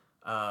like,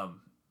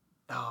 I'm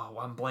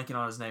blanking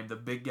on his name. The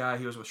big guy,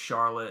 he was with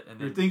Charlotte. And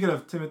You're thinking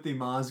of Timothy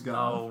Mozgov.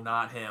 No,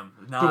 not him.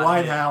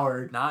 Dwight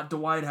Howard. Not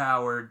Dwight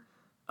Howard.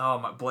 Oh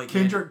my,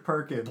 Kendrick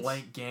Perkins.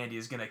 Blake Gandy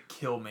is gonna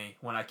kill me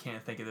when I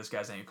can't think of this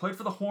guy's name. He played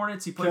for the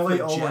Hornets. He played Kelly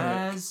for the Olynyk.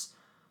 Jazz.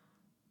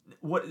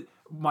 What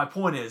my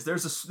point is, there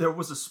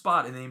was a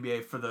spot in the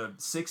NBA for the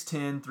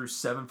 6'10" through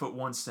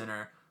 7'1"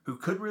 center who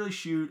couldn't really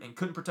shoot and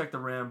couldn't protect the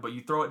rim, but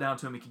you throw it down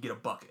to him, he could get a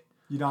bucket.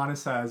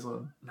 Udonis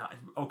Haslem.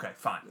 Okay,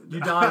 fine.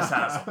 Udonis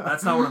Haslem.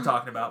 That's not what I'm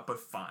talking about, but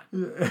fine.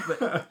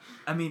 But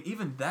I mean,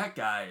 even that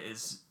guy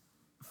is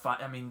fine.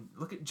 I mean,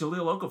 look at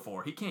Jahlil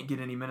Okafor. He can't get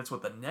any minutes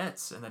with the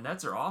Nets, and the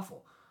Nets are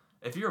awful.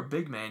 If you're a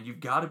big man, you've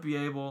got to be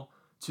able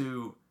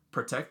to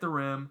protect the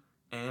rim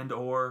and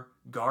or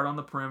guard on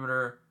the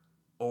perimeter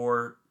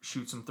or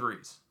shoot some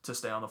threes to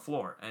stay on the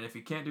floor. And if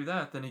he can't do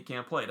that, then he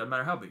can't play. It doesn't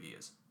matter how big he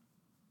is.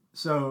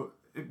 So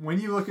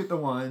when you look at the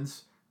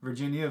ones,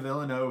 Virginia,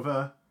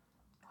 Villanova,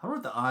 I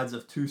wonder what the odds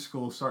of two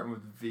schools starting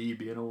with V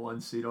being a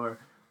 1 seed are.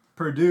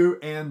 Purdue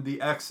and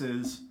the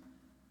X's.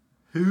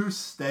 Who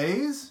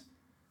stays?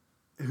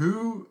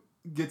 Who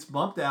gets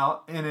bumped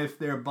out? And if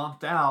they're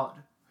bumped out,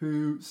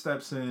 who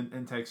steps in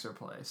and takes their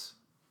place?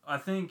 I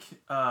think,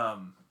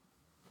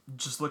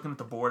 just looking at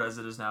the board as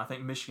it is now, I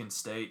think Michigan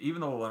State,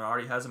 even though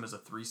Lenardi has them as a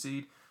 3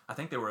 seed, I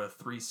think they were a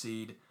 3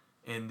 seed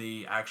in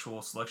the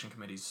actual selection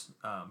committee's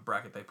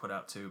bracket they put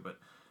out too. But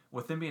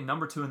with them being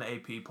number 2 in the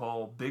AP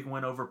poll, big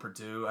win over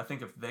Purdue, I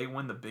think if they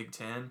win the Big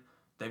Ten,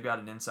 they've got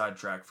an inside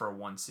track for a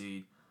 1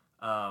 seed.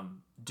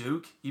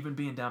 Duke, even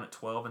being down at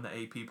 12 in the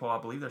AP poll,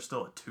 I believe they're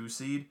still a 2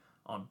 seed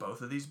on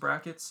both of these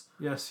brackets.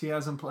 Yes, he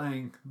has them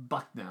playing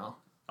Bucknell.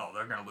 Oh,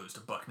 they're going to lose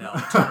to Bucknell in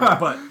the tournament,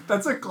 but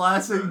that's a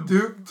classic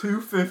Duke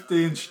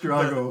 215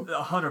 struggle.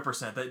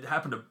 100%. That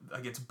happened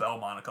against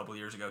Belmont a couple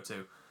years ago,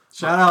 too.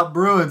 Shout out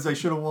Bruins. They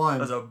should have won.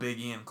 That was a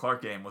big Ian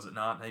Clark game, was it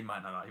not? He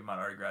might not. He might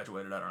have already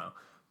graduated. I don't know.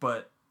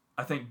 But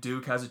I think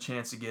Duke has a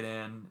chance to get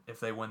in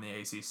if they win the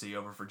ACC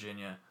over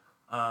Virginia.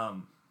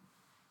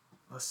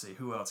 Let's see.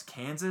 Who else?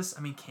 Kansas?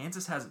 I mean,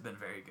 Kansas hasn't been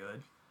very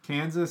good.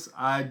 Kansas,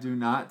 I do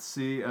not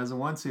see as a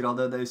 1 seed,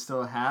 although they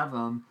still have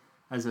them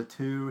as a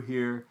 2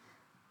 here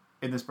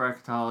in this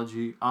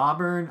bracketology.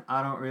 Auburn,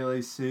 I don't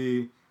really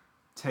see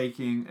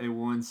taking a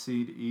 1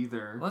 seed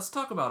either. Let's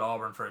talk about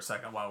Auburn for a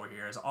second while we're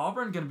here. Is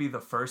Auburn going to be the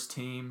first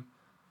team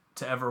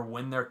to ever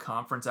win their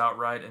conference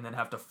outright and then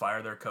have to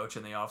fire their coach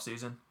in the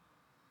offseason?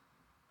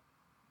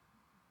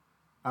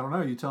 I don't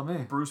know. You tell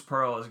me. Bruce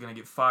Pearl is going to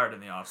get fired in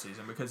the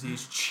offseason because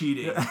he's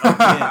cheating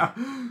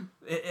again.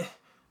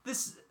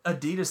 This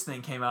Adidas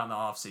thing came out in the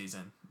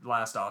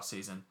last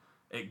offseason.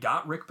 It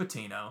got Rick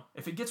Pitino.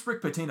 If it gets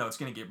Rick Pitino, it's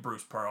going to get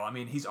Bruce Pearl. I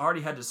mean, he's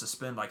already had to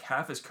suspend like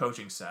half his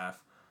coaching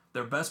staff.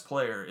 Their best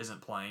player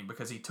isn't playing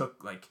because he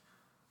took like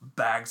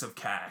bags of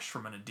cash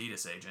from an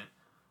Adidas agent.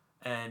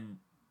 And,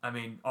 I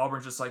mean,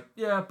 Auburn's just like,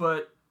 yeah,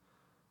 but,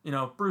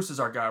 Bruce is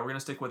our guy. We're going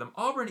to stick with him.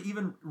 Auburn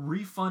even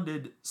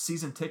refunded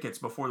season tickets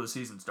before the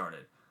season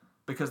started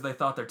because they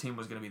thought their team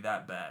was going to be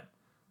that bad.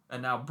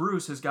 And now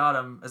Bruce has got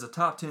him as a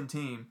top 10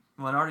 team.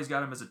 Lenardi's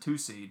got him as a 2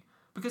 seed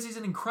because he's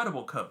an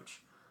incredible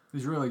coach.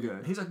 He's really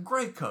good. He's a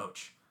great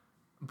coach.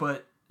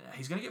 But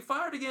he's going to get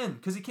fired again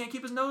because he can't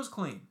keep his nose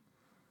clean.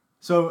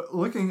 So,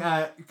 looking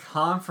at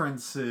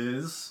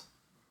conferences,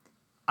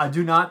 I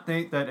do not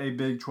think that a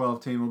Big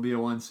 12 team will be a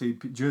 1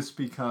 seed just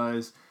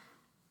because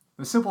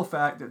the simple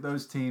fact that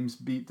those teams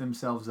beat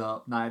themselves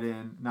up night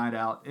in, night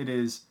out. It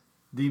is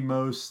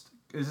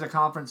a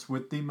conference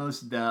with the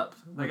most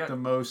depth, with the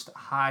most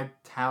high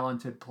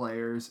talented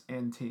players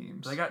and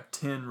teams. They got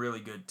 10 really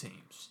good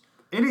teams.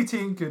 Any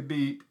team could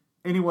beat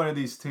any one of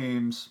these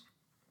teams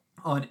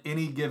on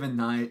any given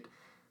night,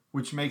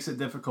 which makes it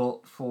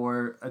difficult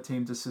for a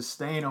team to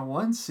sustain a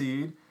 1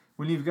 seed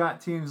when you've got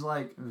teams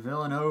like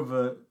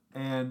Villanova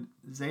and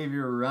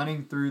Xavier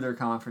running through their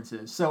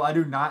conferences. So I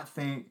do not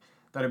think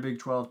that a Big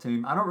 12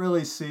 team, I don't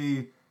really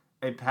see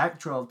a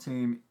Pac-12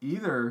 team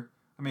either.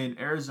 I mean,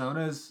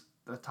 Arizona's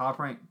the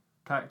top-ranked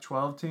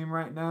Pac-12 team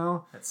right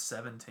now. At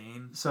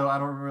 17. So I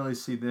don't really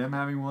see them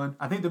having one.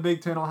 I think the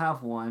Big 10 will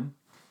have one.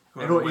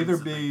 Whoever It'll either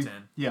wins the be Big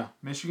Ten.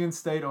 Michigan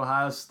State,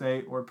 Ohio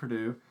State, or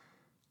Purdue.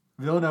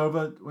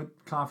 Villanova,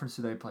 what conference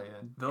do they play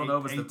in?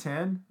 Villanova's the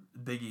A10?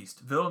 Big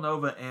East.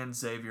 Villanova and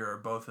Xavier are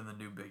both in the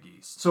new Big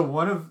East. So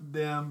one of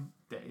them,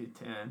 the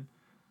A10.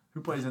 Who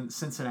plays in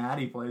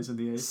Cincinnati plays in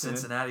the A10.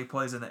 Cincinnati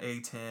plays in the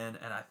A10,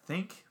 and I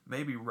think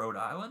maybe Rhode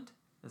Island.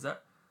 Is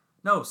that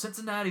No,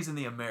 Cincinnati's in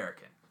the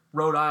American.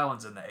 Rhode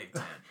Island's in the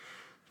A-10.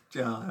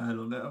 God, I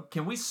don't know.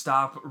 Can we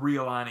stop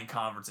realigning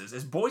conferences?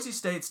 Is Boise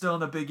State still in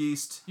the Big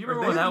East? You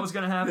remember when that was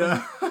going to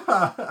happen?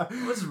 Yeah.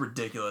 This is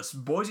ridiculous.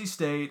 Boise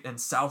State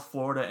and South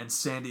Florida and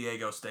San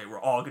Diego State were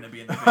all going to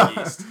be in the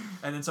Big East.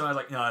 And then somebody's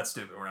like, no, that's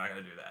stupid. We're not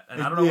going to do that.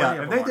 And I don't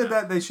know if they did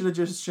that, they should have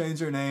just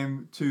changed their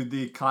name to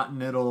the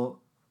Continental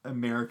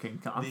American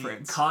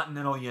Conference. The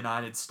Continental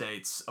United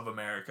States of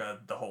America,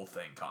 the whole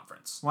thing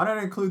conference. Why not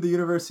include the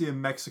University of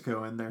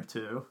Mexico in there,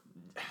 too?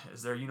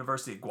 Is there a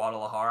University of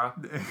Guadalajara?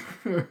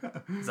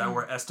 Is that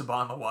where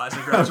Esteban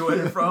Loaiza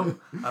graduated from?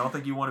 I don't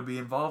think you want to be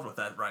involved with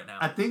that right now.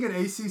 I think an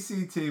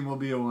ACC team will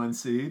be a 1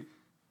 seed.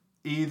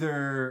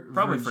 Either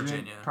probably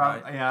Virginia.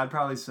 Right? Yeah, I'd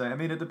probably say. I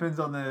mean, it depends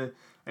on the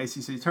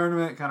ACC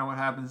tournament, kind of what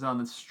happens on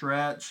the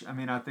stretch. I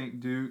mean, I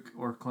think Duke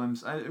or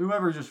Clemson,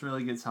 whoever just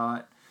really gets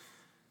hot.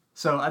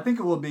 So I think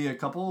it will be a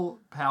couple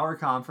power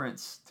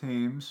conference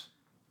teams,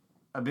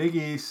 a Big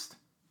East,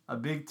 a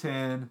Big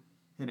Ten,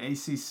 an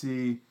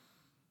ACC,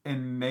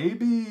 and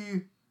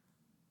maybe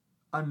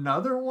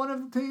another one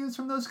of the teams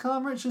from those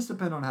conferences, just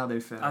depending on how they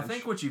finish. I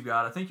think what you've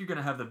got, I think you're going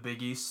to have the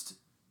Big East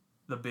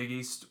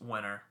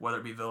winner, whether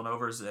it be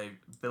Villanova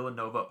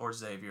or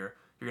Xavier.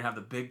 You're going to have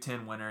the Big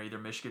Ten winner, either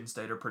Michigan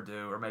State or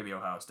Purdue, or maybe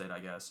Ohio State, I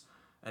guess.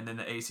 And then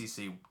the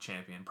ACC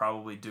champion,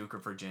 probably Duke or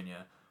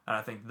Virginia. And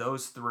I think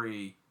those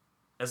three,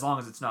 as long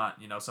as it's not,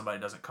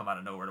 somebody doesn't come out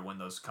of nowhere to win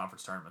those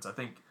conference tournaments, I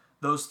think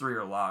those three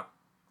are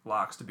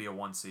locks to be a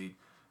 1 seed.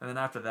 And then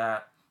after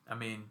that, I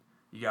mean,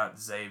 you got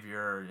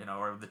Xavier,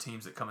 or the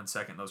teams that come in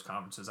second in those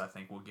conferences, I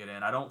think will get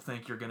in. I don't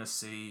think you're going to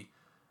see,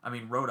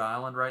 Rhode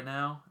Island right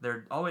now,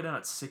 they're all the way down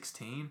at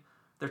 16.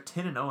 They're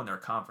 10-0 in their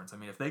conference. I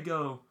mean, if they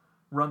go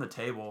run the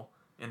table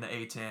in the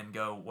A10,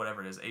 go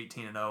whatever it is,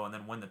 18-0, and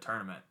then win the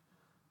tournament,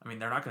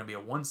 they're not going to be a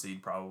 1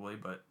 seed probably,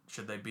 but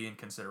should they be in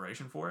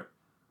consideration for it?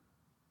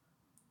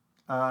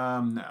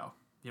 No.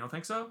 You don't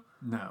think so?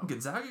 No.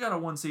 Gonzaga got a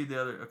 1 seed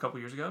a couple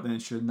years ago. They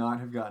should not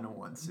have gotten a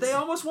 1 seed. They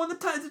almost won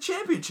the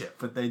championship.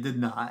 But they did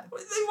not.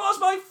 They lost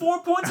by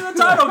 4 points in the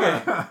title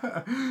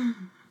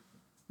game.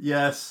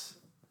 Yes,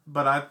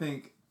 but I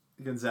think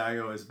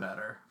Gonzaga is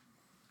better.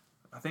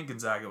 I think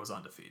Gonzaga was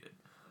undefeated.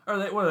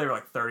 They were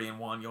like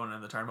 30-1 going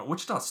into the tournament.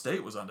 Wichita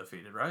State was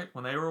undefeated, right?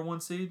 When they were a 1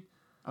 seed?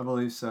 I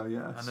believe so,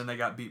 yes. And then they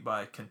got beat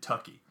by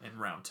Kentucky in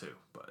round 2.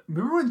 But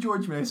remember when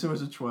George Mason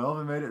was a 12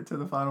 and made it to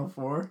the Final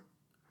Four?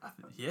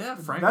 Yeah,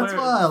 Frank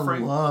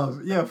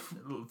love. Yeah,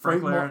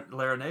 Frank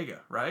Larinaga,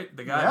 right?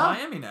 The guy in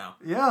Miami now.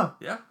 Yeah.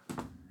 Yeah.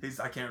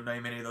 I can't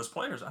name any of those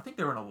players. I think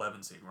they were an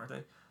 11 seed, weren't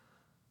they?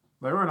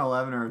 They were an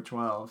 11 or a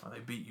 12. Oh, they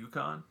beat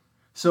UConn?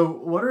 So,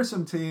 what are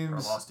some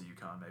teams... Or lost to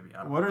UConn, maybe.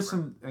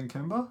 And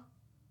Kimba?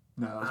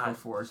 No, it was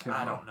before Kimba.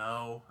 I don't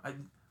know.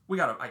 We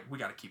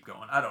gotta keep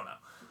going. I don't know.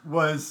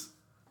 Was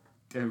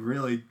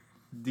really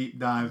deep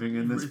diving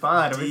in this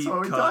spot.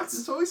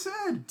 That's what we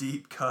said.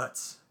 Deep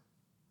cuts.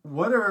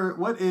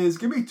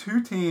 Give me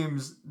 2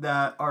 teams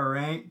that are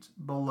ranked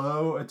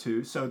below a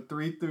 2, so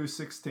 3 through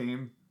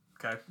 16.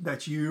 Okay.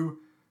 That you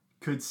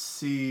could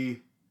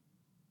see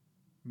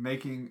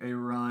making a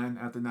run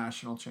at the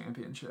national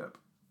championship.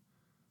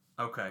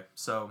 Okay,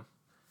 so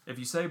if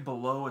you say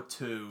below a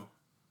 2,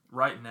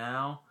 right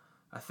now,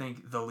 I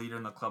think the leader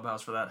in the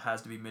clubhouse for that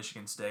has to be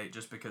Michigan State,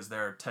 just because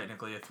they're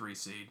technically a 3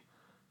 seed,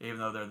 even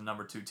though they're the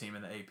number 2 team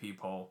in the AP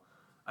poll.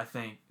 I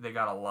think they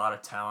got a lot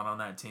of talent on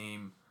that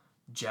team.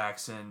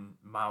 Jackson,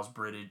 Miles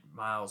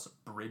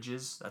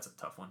Bridges, that's a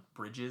tough one.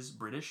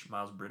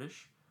 Miles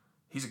British.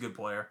 He's a good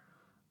player.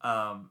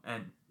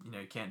 And,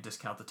 you can't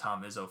discount the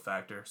Tom Izzo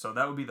factor. So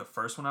that would be the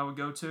first one I would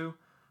go to.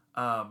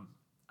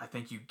 I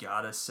think you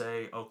gotta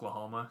say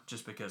Oklahoma,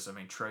 just because,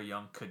 Trae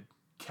Young could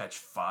catch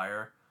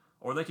fire,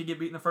 or they could get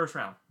beat in the first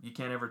round. You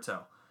can't ever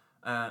tell.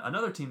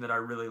 Another team that I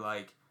really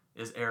like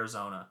is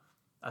Arizona.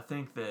 I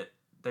think that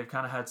they've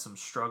kind of had some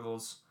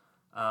struggles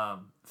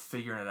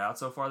figuring it out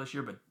so far this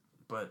year,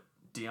 but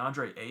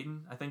DeAndre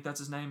Ayton, I think that's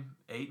his name,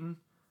 Ayton,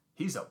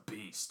 he's a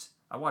beast.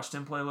 I watched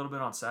him play a little bit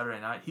on Saturday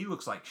night. He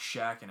looks like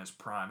Shaq in his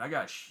prime. That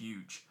guy's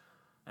huge.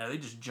 And they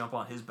just jump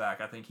on his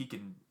back. I think he can...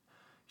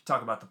 You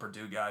talk about the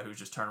Purdue guy who's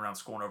just turning around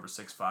scoring over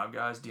 6'5"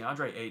 guys.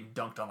 DeAndre Ayton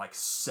dunked on like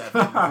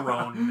 7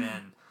 grown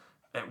men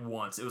at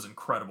once. It was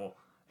incredible.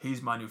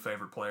 He's my new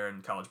favorite player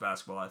in college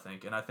basketball, I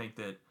think. And I think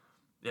that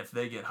if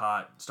they get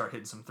hot, start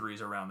hitting some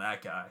threes around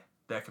that guy,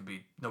 that could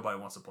be... Nobody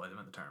wants to play them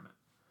in the tournament.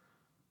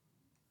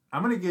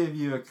 I'm going to give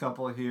you a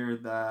couple here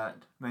that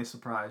may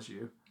surprise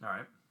you. All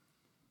right.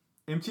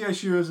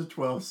 MTSU is a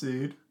 12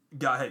 seed.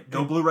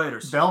 Go Blue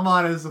Raiders.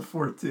 Belmont is a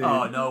 14.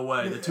 Oh, no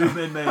way. The 2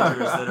 mid-majors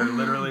that are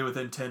literally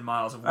within 10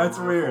 miles of where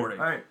we're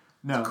recording. All right.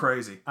 No. It's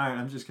crazy. All right,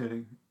 I'm just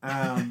kidding.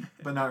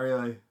 But not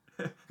really.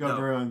 Go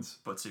Bruins.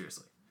 But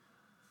seriously.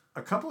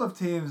 A couple of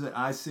teams that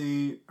I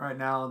see right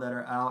now that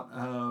are out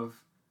of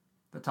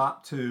the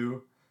top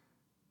 2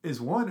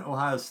 is one,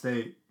 Ohio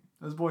State.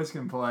 Those boys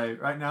can play.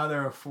 Right now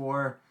they're a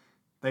 4.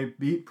 They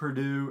beat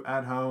Purdue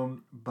at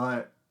home,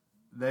 but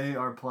they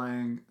are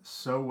playing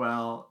so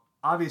well.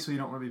 Obviously, you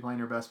don't want to be playing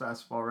your best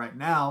basketball right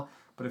now,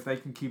 but if they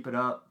can keep it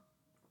up,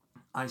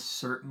 I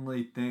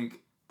certainly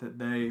think that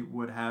they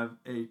would have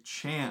a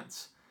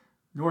chance.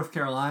 North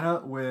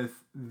Carolina,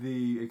 with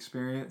the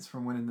experience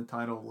from winning the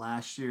title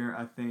last year,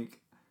 I think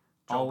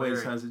Joe always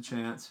Barry. has a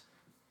chance.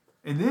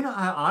 And then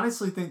I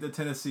honestly think that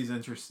Tennessee's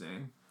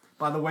interesting.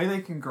 By the way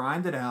they can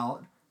grind it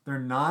out, they're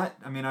not,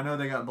 I mean, I know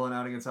they got blown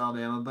out against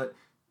Alabama, but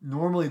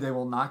normally they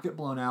will not get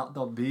blown out.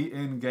 They'll be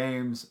in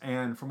games,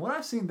 and from what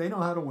I've seen, they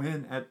know how to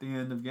win at the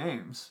end of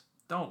games.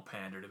 Don't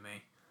pander to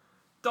me.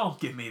 Don't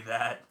give me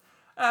that.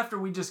 After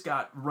we just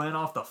got ran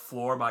off the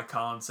floor by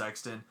Colin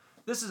Sexton,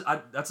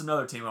 that's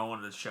another team I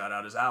wanted to shout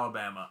out is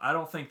Alabama. I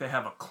don't think they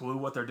have a clue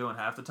what they're doing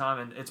half the time,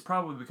 and it's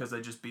probably because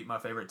they just beat my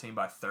favorite team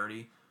by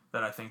 30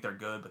 that I think they're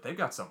good. But they've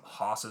got some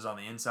hosses on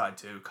the inside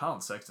too.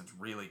 Colin Sexton's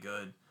really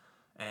good,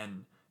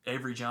 and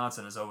Avery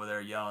Johnson is over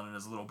there yelling in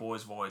his little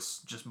boy's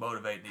voice, just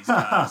motivating these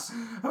guys.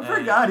 I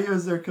forgot he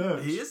was their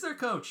coach. He is their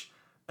coach,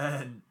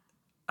 and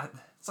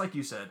it's like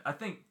you said. I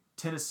think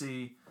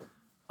Tennessee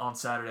on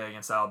Saturday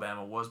against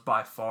Alabama was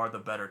by far the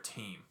better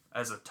team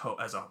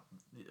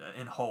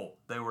in whole.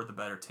 They were the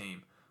better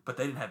team, but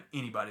they didn't have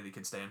anybody that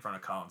could stay in front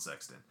of Colin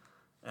Sexton,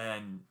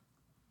 and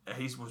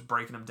he was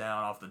breaking them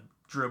down off the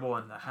dribble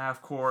in the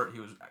half court. He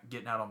was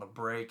getting out on the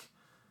break,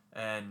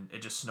 and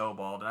it just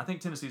snowballed. And I think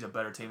Tennessee's a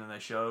better team than they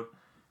showed,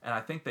 and I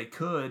think they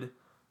could,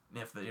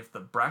 if the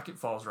bracket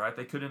falls right,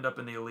 they could end up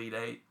in the Elite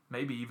Eight,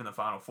 maybe even the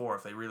Final Four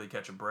if they really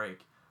catch a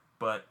break.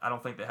 But I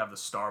don't think they have the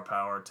star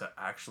power to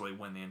actually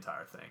win the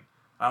entire thing.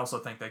 I also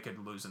think they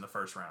could lose in the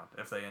first round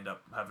if they end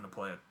up having to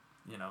play,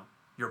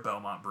 your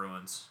Belmont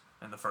Bruins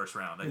in the first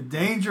round. The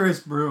dangerous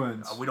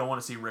Bruins. We don't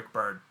want to see Rick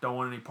Byrd. Don't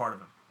want any part of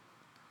him.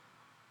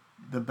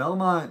 The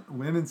Belmont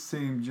women's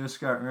team just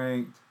got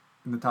ranked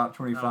in the top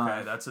 25.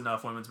 Okay, that's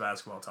enough women's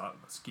basketball talk.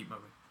 Let's keep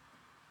moving.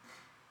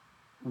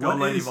 Go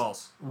Lady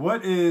Vols.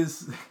 What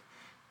is...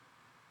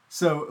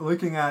 So,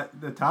 looking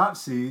at the top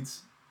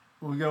seeds,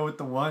 we'll go with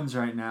the ones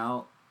right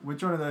now.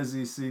 Which one of those do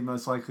you see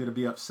most likely to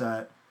be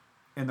upset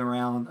in the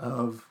round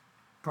of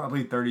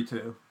probably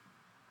 32?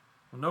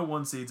 Well, no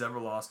one seed's ever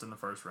lost in the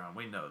first round.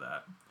 We know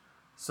that.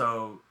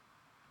 So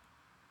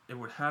it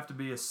would have to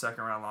be a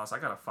second round loss. I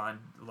gotta find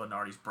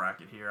Lenardi's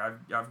bracket here.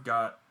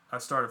 I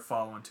started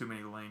following too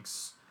many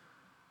links,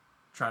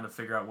 trying to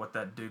figure out what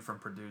that dude from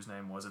Purdue's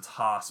name was. It's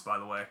Haas, by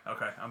the way.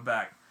 Okay, I'm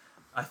back.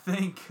 I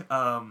think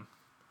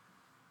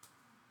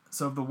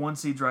so. The one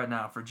seeds right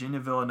now: Virginia,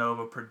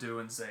 Villanova, Purdue,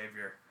 and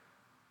Xavier.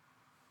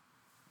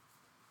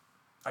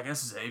 I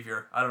guess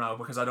Xavier. I don't know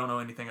because I don't know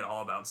anything at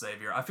all about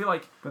Xavier. I feel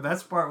like... But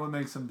that's part what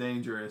makes them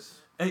dangerous.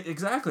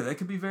 Exactly. They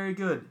could be very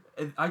good.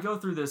 I go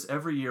through this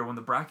every year when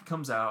the bracket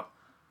comes out.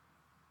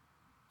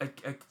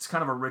 It's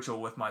kind of a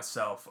ritual with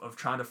myself of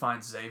trying to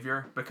find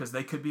Xavier because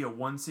they could be a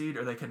one seed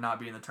or they could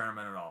not be in the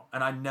tournament at all.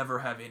 And I never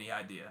have any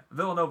idea.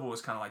 Villanova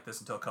was kind of like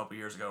this until a couple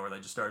years ago where they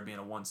just started being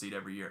a one seed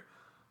every year.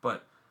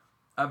 But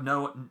I have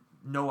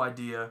no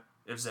idea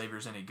if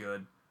Xavier's any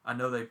good. I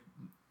know they...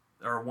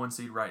 are a one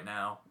seed right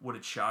now. Would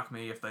it shock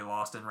me if they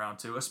lost in round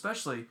 2?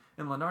 Especially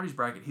in Lenardi's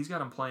bracket, he's got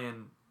them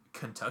playing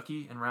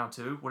Kentucky in round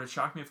 2. Would it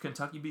shock me if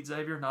Kentucky beat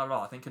Xavier? Not at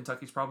all. I think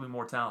Kentucky's probably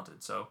more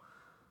talented. So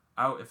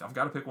if I've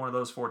got to pick one of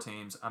those 4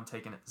 teams, I'm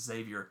taking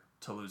Xavier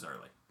to lose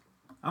early.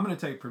 I'm going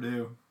to take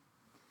Purdue.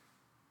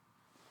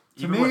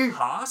 Even with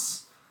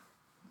Haas?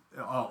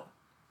 Oh.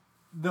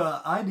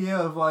 The idea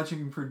of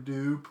watching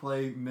Purdue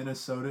play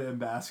Minnesota in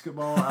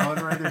basketball, I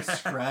would rather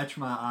scratch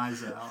my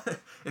eyes out.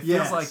 It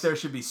feels like there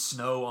should be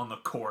snow on the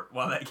court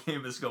while that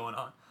game is going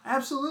on.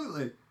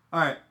 Absolutely. All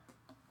right.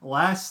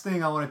 Last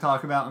thing I want to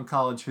talk about in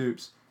college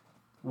hoops.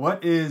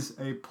 What is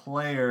a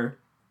player,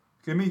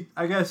 give me,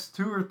 I guess,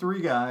 2 or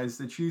 3 guys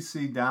that you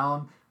see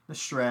down the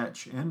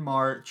stretch in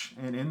March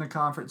and in the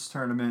conference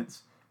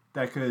tournaments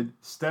that could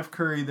Steph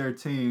Curry their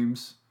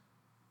teams,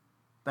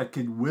 that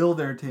could will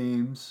their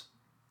teams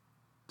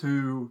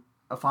to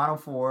a Final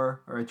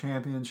Four or a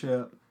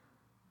championship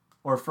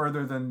or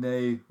further than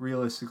they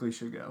realistically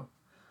should go?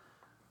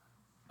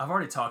 I've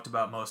already talked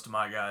about most of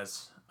my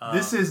guys.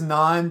 This is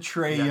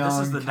non-Trae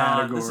Young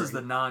category. This is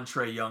the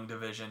non-Trae Young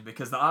division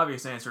because the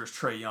obvious answer is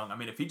Trae Young. I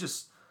mean, if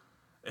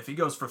he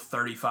goes for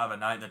 35 a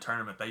night in the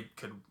tournament, they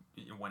could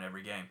win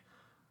every game.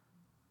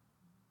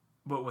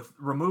 But with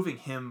removing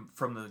him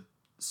from the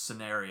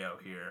scenario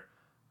here,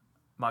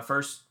 my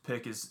first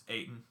pick is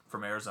Ayton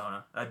from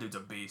Arizona. That dude's a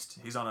beast.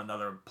 He's on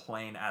another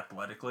plane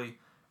athletically.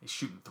 He's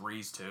shooting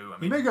threes too.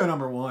 He may go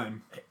number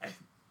 1.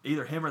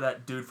 Either him or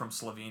that dude from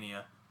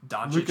Slovenia,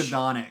 Doncic. Luka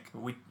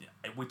Doncic.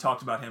 We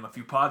talked about him a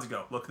few pods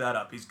ago. Look that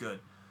up. He's good.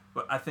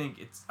 But I think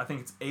it's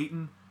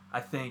Ayton. I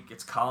think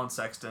it's Colin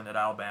Sexton at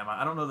Alabama.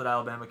 I don't know that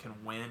Alabama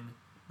can win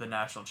the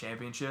national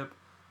championship,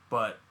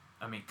 but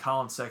I mean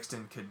Colin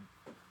Sexton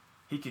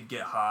could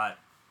get hot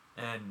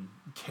and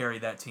carry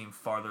that team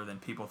farther than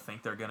people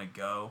think they're gonna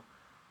go.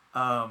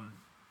 And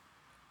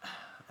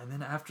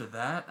then after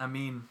that, I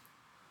mean,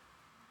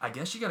 I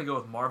guess you got to go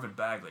with Marvin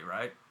Bagley,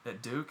 right?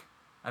 At Duke.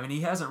 I mean,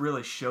 he hasn't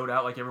really showed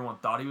out like everyone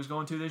thought he was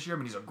going to this year. I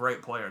mean, he's a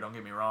great player, don't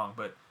get me wrong.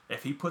 But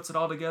if he puts it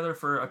all together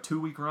for a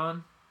 2-week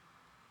run,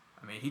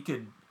 I mean, he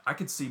could... I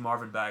could see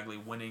Marvin Bagley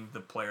winning the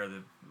player,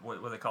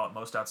 what they call it,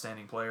 most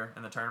outstanding player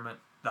in the tournament,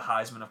 the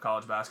Heisman of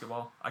college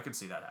basketball. I could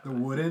see that The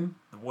happening. Wooden?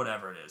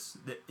 Whatever it is.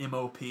 The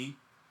MOP.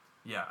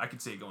 Yeah, I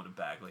could see it going to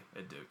Bagley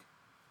at Duke.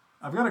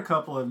 I've got a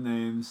couple of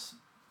names.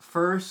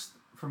 First,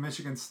 from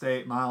Michigan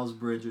State, Miles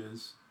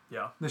Bridges.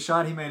 Yeah. The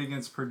shot he made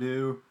against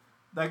Purdue,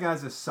 that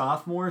guy's a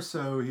sophomore,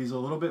 so he's a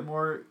little bit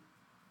more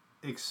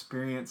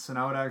experienced, and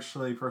I would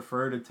actually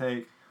prefer to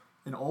take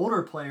an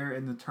older player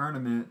in the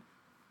tournament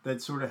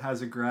that sort of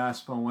has a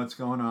grasp on what's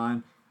going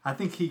on. I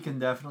think he can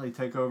definitely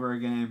take over a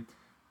game.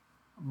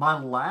 My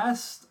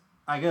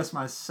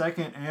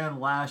second and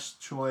last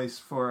choice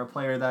for a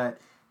player that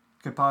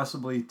could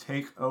possibly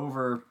take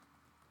over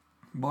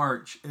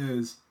March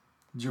is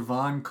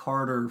Javon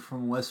Carter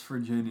from West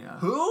Virginia.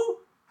 Who?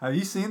 Have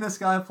you seen this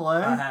guy play?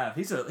 I have.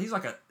 He's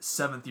like a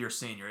 7th-year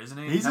senior, isn't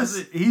he?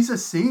 He's a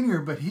senior,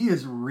 but he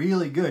is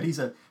really good. He's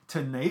a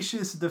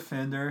tenacious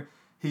defender.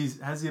 He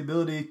has the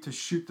ability to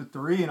shoot the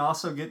three and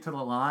also get to the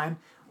line.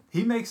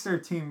 He makes their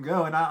team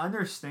go, and I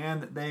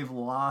understand that they've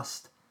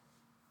lost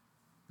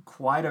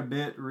quite a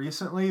bit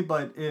recently,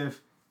 but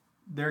if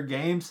their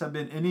games have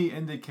been any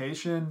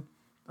indication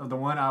of the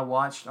one I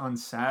watched on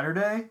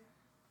Saturday,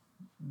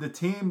 the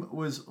team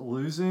was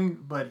losing,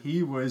 but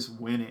he was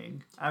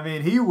winning. I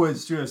mean, he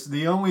was just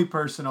the only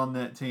person on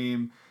that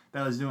team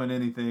that was doing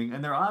anything,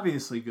 and they're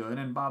obviously good,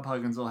 and Bob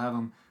Huggins will have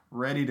them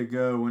ready to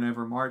go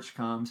whenever March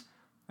comes,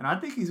 and I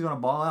think he's going to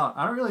ball out.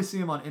 I don't really see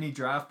him on any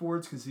draft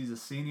boards because he's a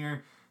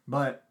senior,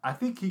 but I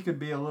think he could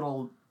be a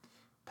little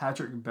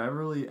Patrick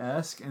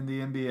Beverley-esque in the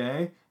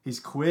NBA. He's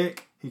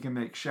quick, he can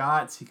make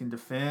shots, he can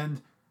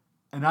defend,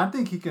 and I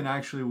think he can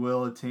actually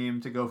will a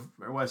team to go,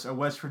 a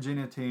West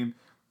Virginia team,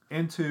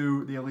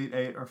 into the Elite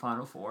Eight or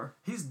Final Four.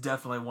 He's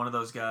definitely one of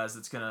those guys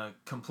that's going to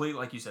complete,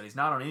 like you said, he's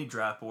not on any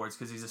draft boards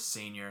because he's a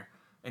senior,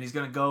 and he's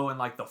going to go in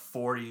like the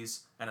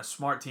 40s, and a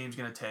smart team's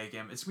going to take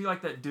him. It's going to be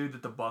like that dude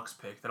that the Bucks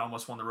picked that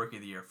almost won the Rookie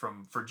of the Year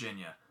from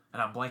Virginia,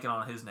 and I'm blanking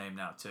on his name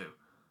now too.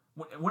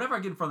 Whenever I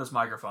get in front of this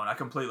microphone, I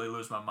completely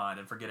lose my mind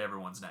and forget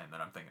everyone's name that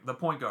I'm thinking. The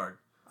point guard.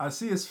 I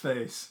see his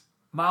face.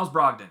 Miles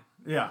Brogdon.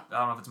 Yeah. I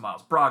don't know if it's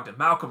Miles. Brogdon.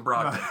 Malcolm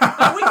Brogdon.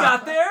 Oh, we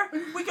got there.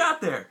 We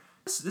got there.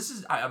 This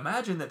is, I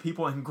imagine that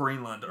people in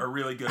Greenland are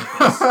really good at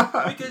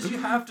this because you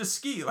have to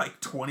ski like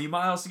 20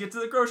 miles to get to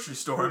the grocery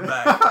store and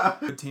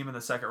back. Good team in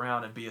the second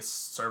round and be a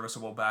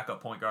serviceable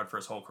backup point guard for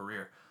his whole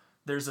career.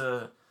 There's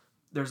a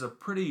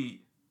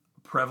pretty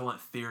prevalent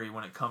theory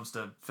when it comes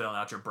to filling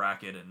out your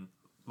bracket and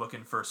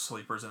looking for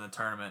sleepers in the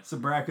tournament. It's a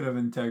bracket of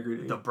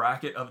integrity. The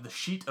bracket of the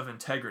sheet of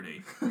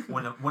integrity.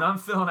 When I'm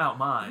filling out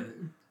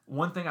mine,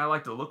 one thing I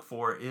like to look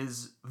for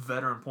is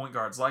veteran point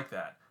guards like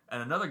that.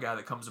 And another guy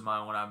that comes to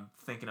mind when I'm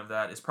thinking of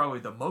that is probably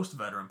the most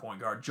veteran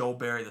point guard, Joel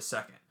Berry II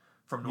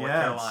from North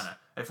Carolina.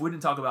 If we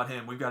didn't talk about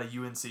him, we've got a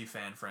UNC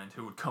fan friend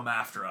who would come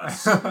after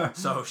us.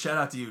 So shout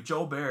out to you.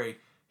 Joel Berry,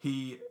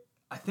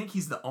 I think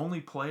he's the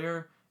only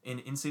player in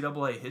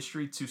NCAA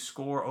history to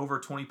score over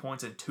 20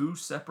 points in 2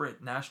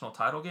 separate national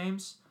title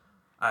games.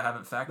 I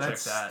haven't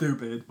fact-checked that. That's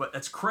stupid. But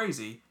that's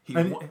crazy.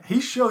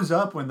 He shows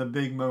up when the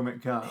big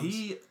moment comes.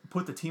 He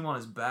put the team on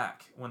his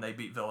back when they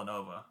beat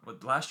Villanova.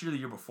 But last year or the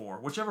year before,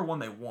 whichever one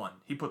they won,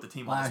 he put the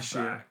team on his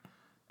back.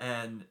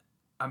 And,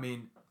 I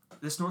mean,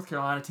 this North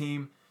Carolina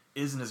team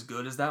isn't as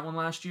good as that one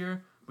last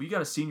year. But you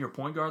got a senior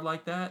point guard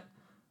like that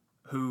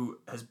who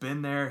has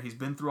been there. He's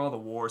been through all the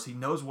wars. He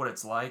knows what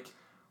it's like.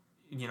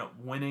 You know,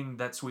 winning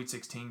that Sweet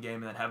 16 game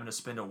and then having to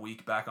spend a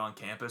week back on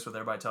campus with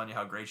everybody telling you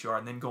how great you are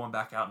and then going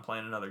back out and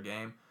playing another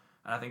game.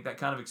 And I think that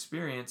kind of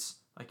experience,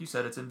 like you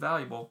said, it's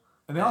invaluable.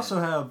 And they also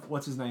have,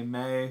 what's his name,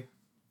 May?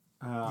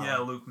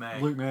 Luke May.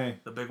 Luke May.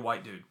 The big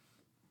white dude.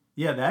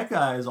 Yeah, that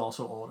guy is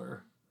also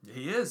older.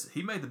 He is.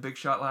 He made the big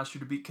shot last year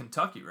to beat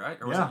Kentucky, right?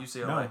 Or was it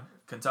UCLA? No.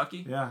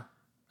 Kentucky? Yeah.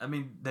 I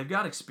mean, they've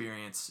got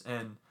experience,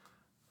 and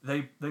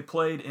they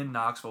played in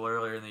Knoxville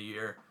earlier in the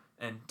year.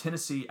 And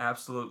Tennessee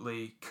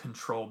absolutely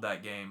controlled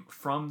that game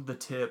from the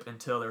tip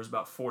until there was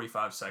about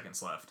 45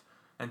 seconds left.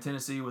 And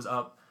Tennessee was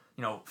up,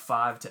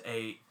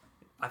 5-8.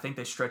 I think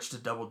they stretched to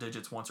double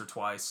digits once or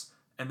twice.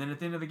 And then at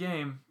the end of the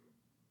game,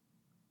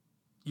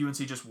 UNC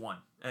just won.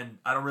 And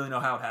I don't really know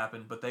how it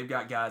happened, but they've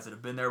got guys that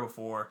have been there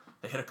before.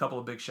 They hit a couple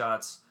of big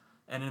shots.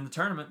 And in the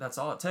tournament, that's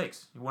all it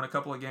takes. You win a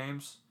couple of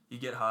games, you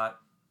get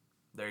hot.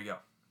 There you go.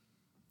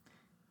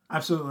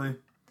 Absolutely.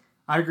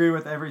 I agree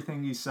with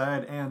everything you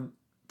said. And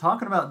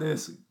talking about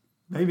this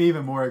made me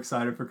even more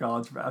excited for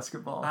college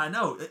basketball. I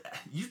know.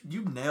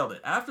 You nailed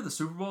it. After the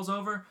Super Bowl's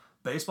over,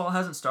 baseball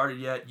hasn't started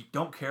yet. You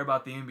don't care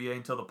about the NBA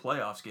until the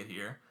playoffs get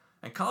here.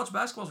 And college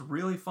basketball is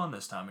really fun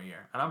this time of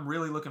year. And I'm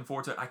really looking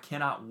forward to it. I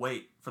cannot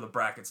wait for the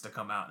brackets to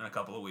come out in a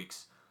couple of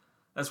weeks.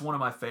 That's one of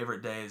my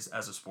favorite days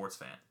as a sports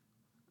fan.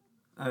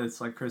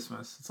 It's like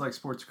Christmas. It's like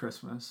sports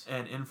Christmas.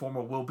 And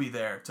Informal will be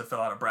there to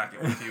fill out a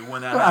bracket with you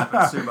when that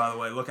happens too, by the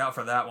way. Look out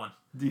for that one.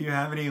 Do you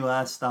have any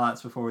last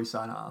thoughts before we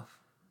sign off?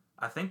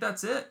 I think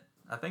that's it.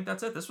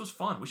 This was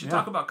fun. We should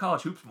talk about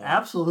college hoops more.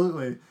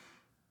 Absolutely.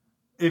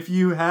 If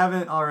you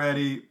haven't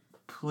already,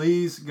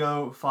 please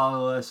go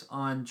follow us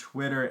on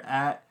Twitter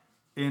at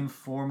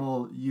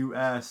Informal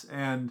US,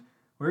 and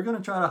we're going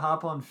to try to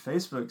hop on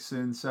Facebook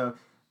soon. So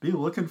be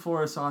looking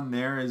for us on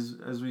there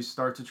as we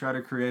start to try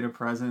to create a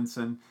presence.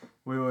 And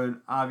we would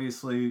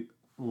obviously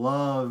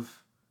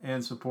love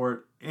and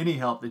support any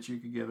help that you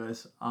could give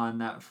us on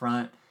that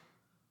front.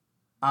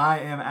 I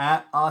am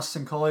at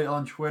Austin Coley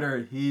on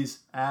Twitter. He's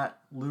at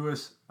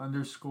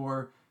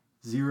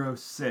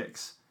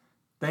Lewis_06.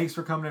 Thanks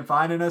for coming and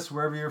finding us.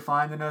 Wherever you're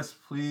finding us,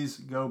 please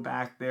go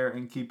back there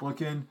and keep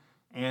looking,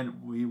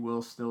 and we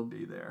will still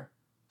be there.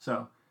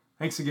 So,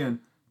 thanks again.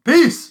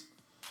 Peace!